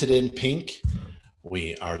 We printed in pink.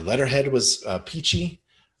 Our letterhead was peachy.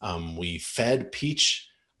 We fed peach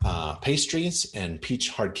pastries and peach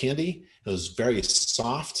hard candy. It was very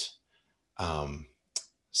soft,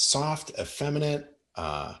 effeminate,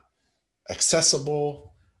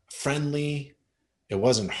 accessible, friendly. It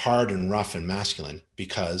wasn't hard and rough and masculine,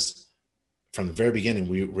 because from the very beginning,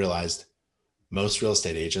 we realized most real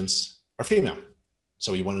estate agents are female.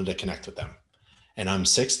 So we wanted to connect with them. And I'm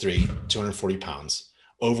 6'3", 240 pounds,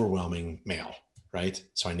 overwhelming male, right?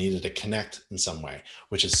 So I needed to connect in some way,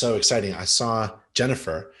 which is so exciting. I saw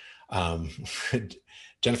Jennifer.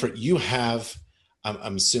 Jennifer, you have,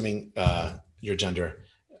 I'm assuming your gender,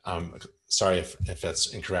 sorry if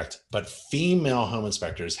that's incorrect, but female home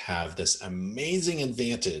inspectors have this amazing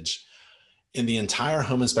advantage in the entire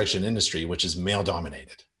home inspection industry, which is male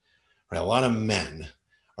dominated, right? A lot of men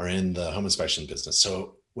are in the home inspection business.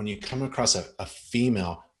 So when you come across a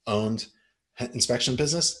female owned inspection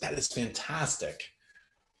business, that is fantastic.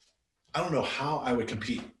 I don't know how I would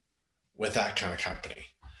compete with that kind of company.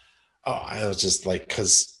 Oh, I was just like,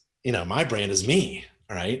 cause you know, my brand is me,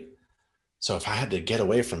 all right? So if I had to get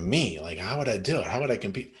away from me, like, how would I do it? How would I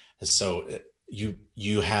compete? And so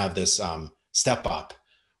you have this step up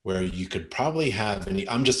where you could probably have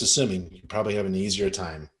I'm just assuming you probably have an easier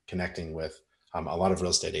time connecting with a lot of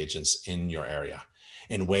real estate agents in your area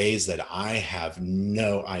in ways that I have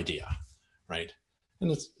no idea, right?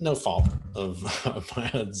 And it's no fault of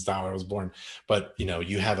how I was born, but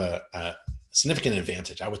you have a significant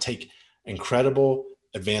advantage. I would take incredible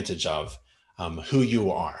advantage of who you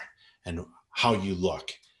are and how you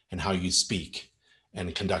look and how you speak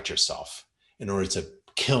and conduct yourself in order to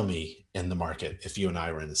kill me in the market if you and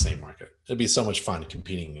I were in the same market. It'd be so much fun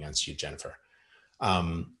competing against you, Jennifer.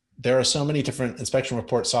 There are so many different inspection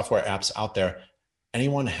report software apps out there.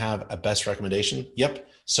 Anyone have a best recommendation? Yep.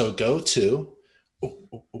 So go to,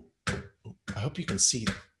 I hope you can see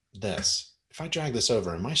this. If I drag this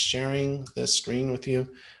over, am I sharing this screen with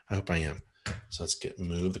you? I hope I am. So let's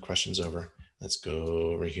move the questions over. Let's go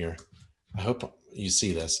over here. I hope you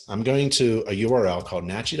see this. I'm going to a URL called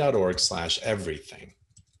nachi.org/everything.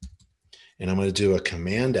 And I'm going to do a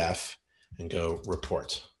Command F and go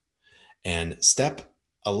report. And step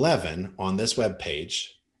 11 on this web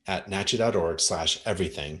page at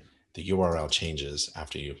nachi.org/everything, the URL changes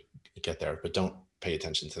after you get there, but don't pay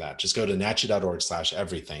attention to that. Just go to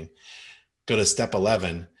nachi.org/everything, go to step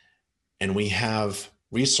 11, and we have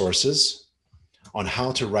resources on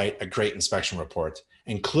how to write a great inspection report,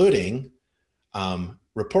 including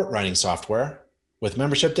report writing software with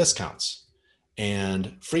membership discounts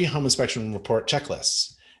and free home inspection report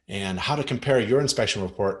checklists, and how to compare your inspection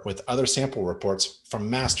report with other sample reports from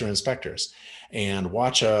master inspectors, and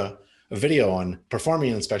watch a video on performing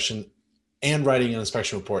an inspection and writing an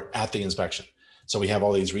inspection report at the inspection. So we have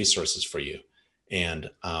all these resources for you. And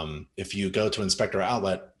if you go to Inspector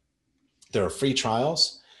Outlet, there are free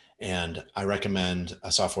trials, and I recommend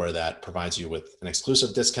a software that provides you with an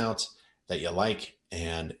exclusive discount that you like,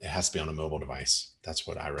 and it has to be on a mobile device. That's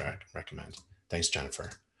what I recommend. Thanks, Jennifer.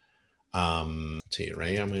 To you,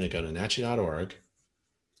 Ray, I'm going to go to nachi.org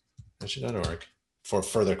for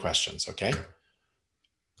further questions, okay?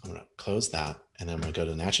 I'm going to close that, and then I'm going to go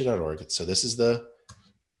to nachi.org. So this is the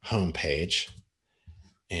home page,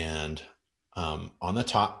 and on the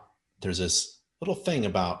top, there's this little thing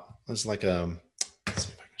about, there's like a, let's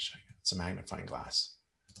see if I can show you. It's a magnifying glass.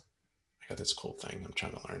 I got this cool thing I'm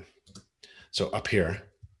trying to learn. So up here,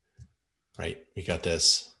 right, we got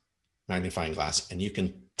this magnifying glass, and you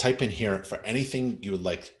can type in here for anything you would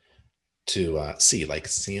like to see, like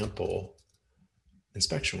sample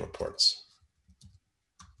inspection reports,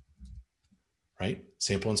 right?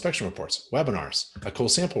 Sample inspection reports, webinars, a cool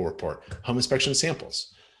sample report, home inspection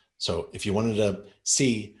samples. So if you wanted to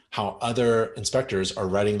see how other inspectors are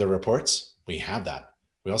writing their reports, we have that.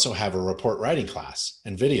 We also have a report writing class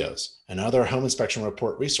and videos and other home inspection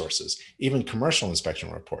report resources, even commercial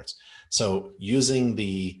inspection reports. So using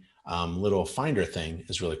the little finder thing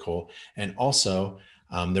is really cool. And also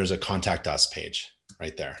there's a contact us page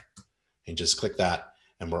right there. And just click that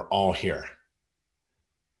and we're all here.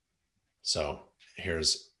 So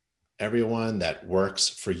here's everyone that works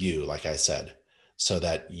for you, like I said, so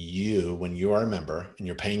that you, when you are a member and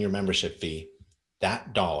you're paying your membership fee,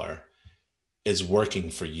 that dollar is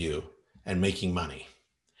working for you and making money.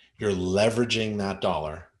 You're leveraging that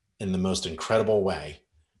dollar in the most incredible way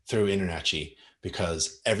through InterNACHI,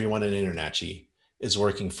 because everyone in InterNACHI is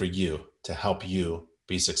working for you to help you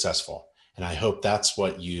be successful. And I hope that's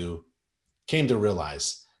what you came to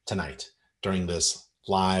realize tonight during this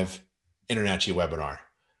live InterNACHI webinar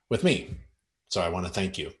with me. So I want to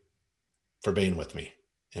thank you for being with me.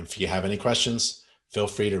 And if you have any questions, feel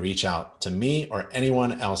free to reach out to me or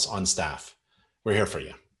anyone else on staff. We're here for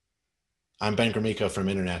you. I'm Ben Gromyko from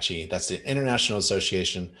InterNACHI. That's the International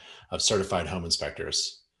Association of Certified Home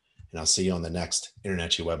Inspectors. And I'll see you on the next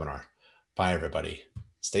InterNACHI webinar. Bye, everybody.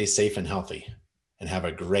 Stay safe and healthy, and have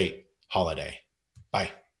a great holiday. Bye.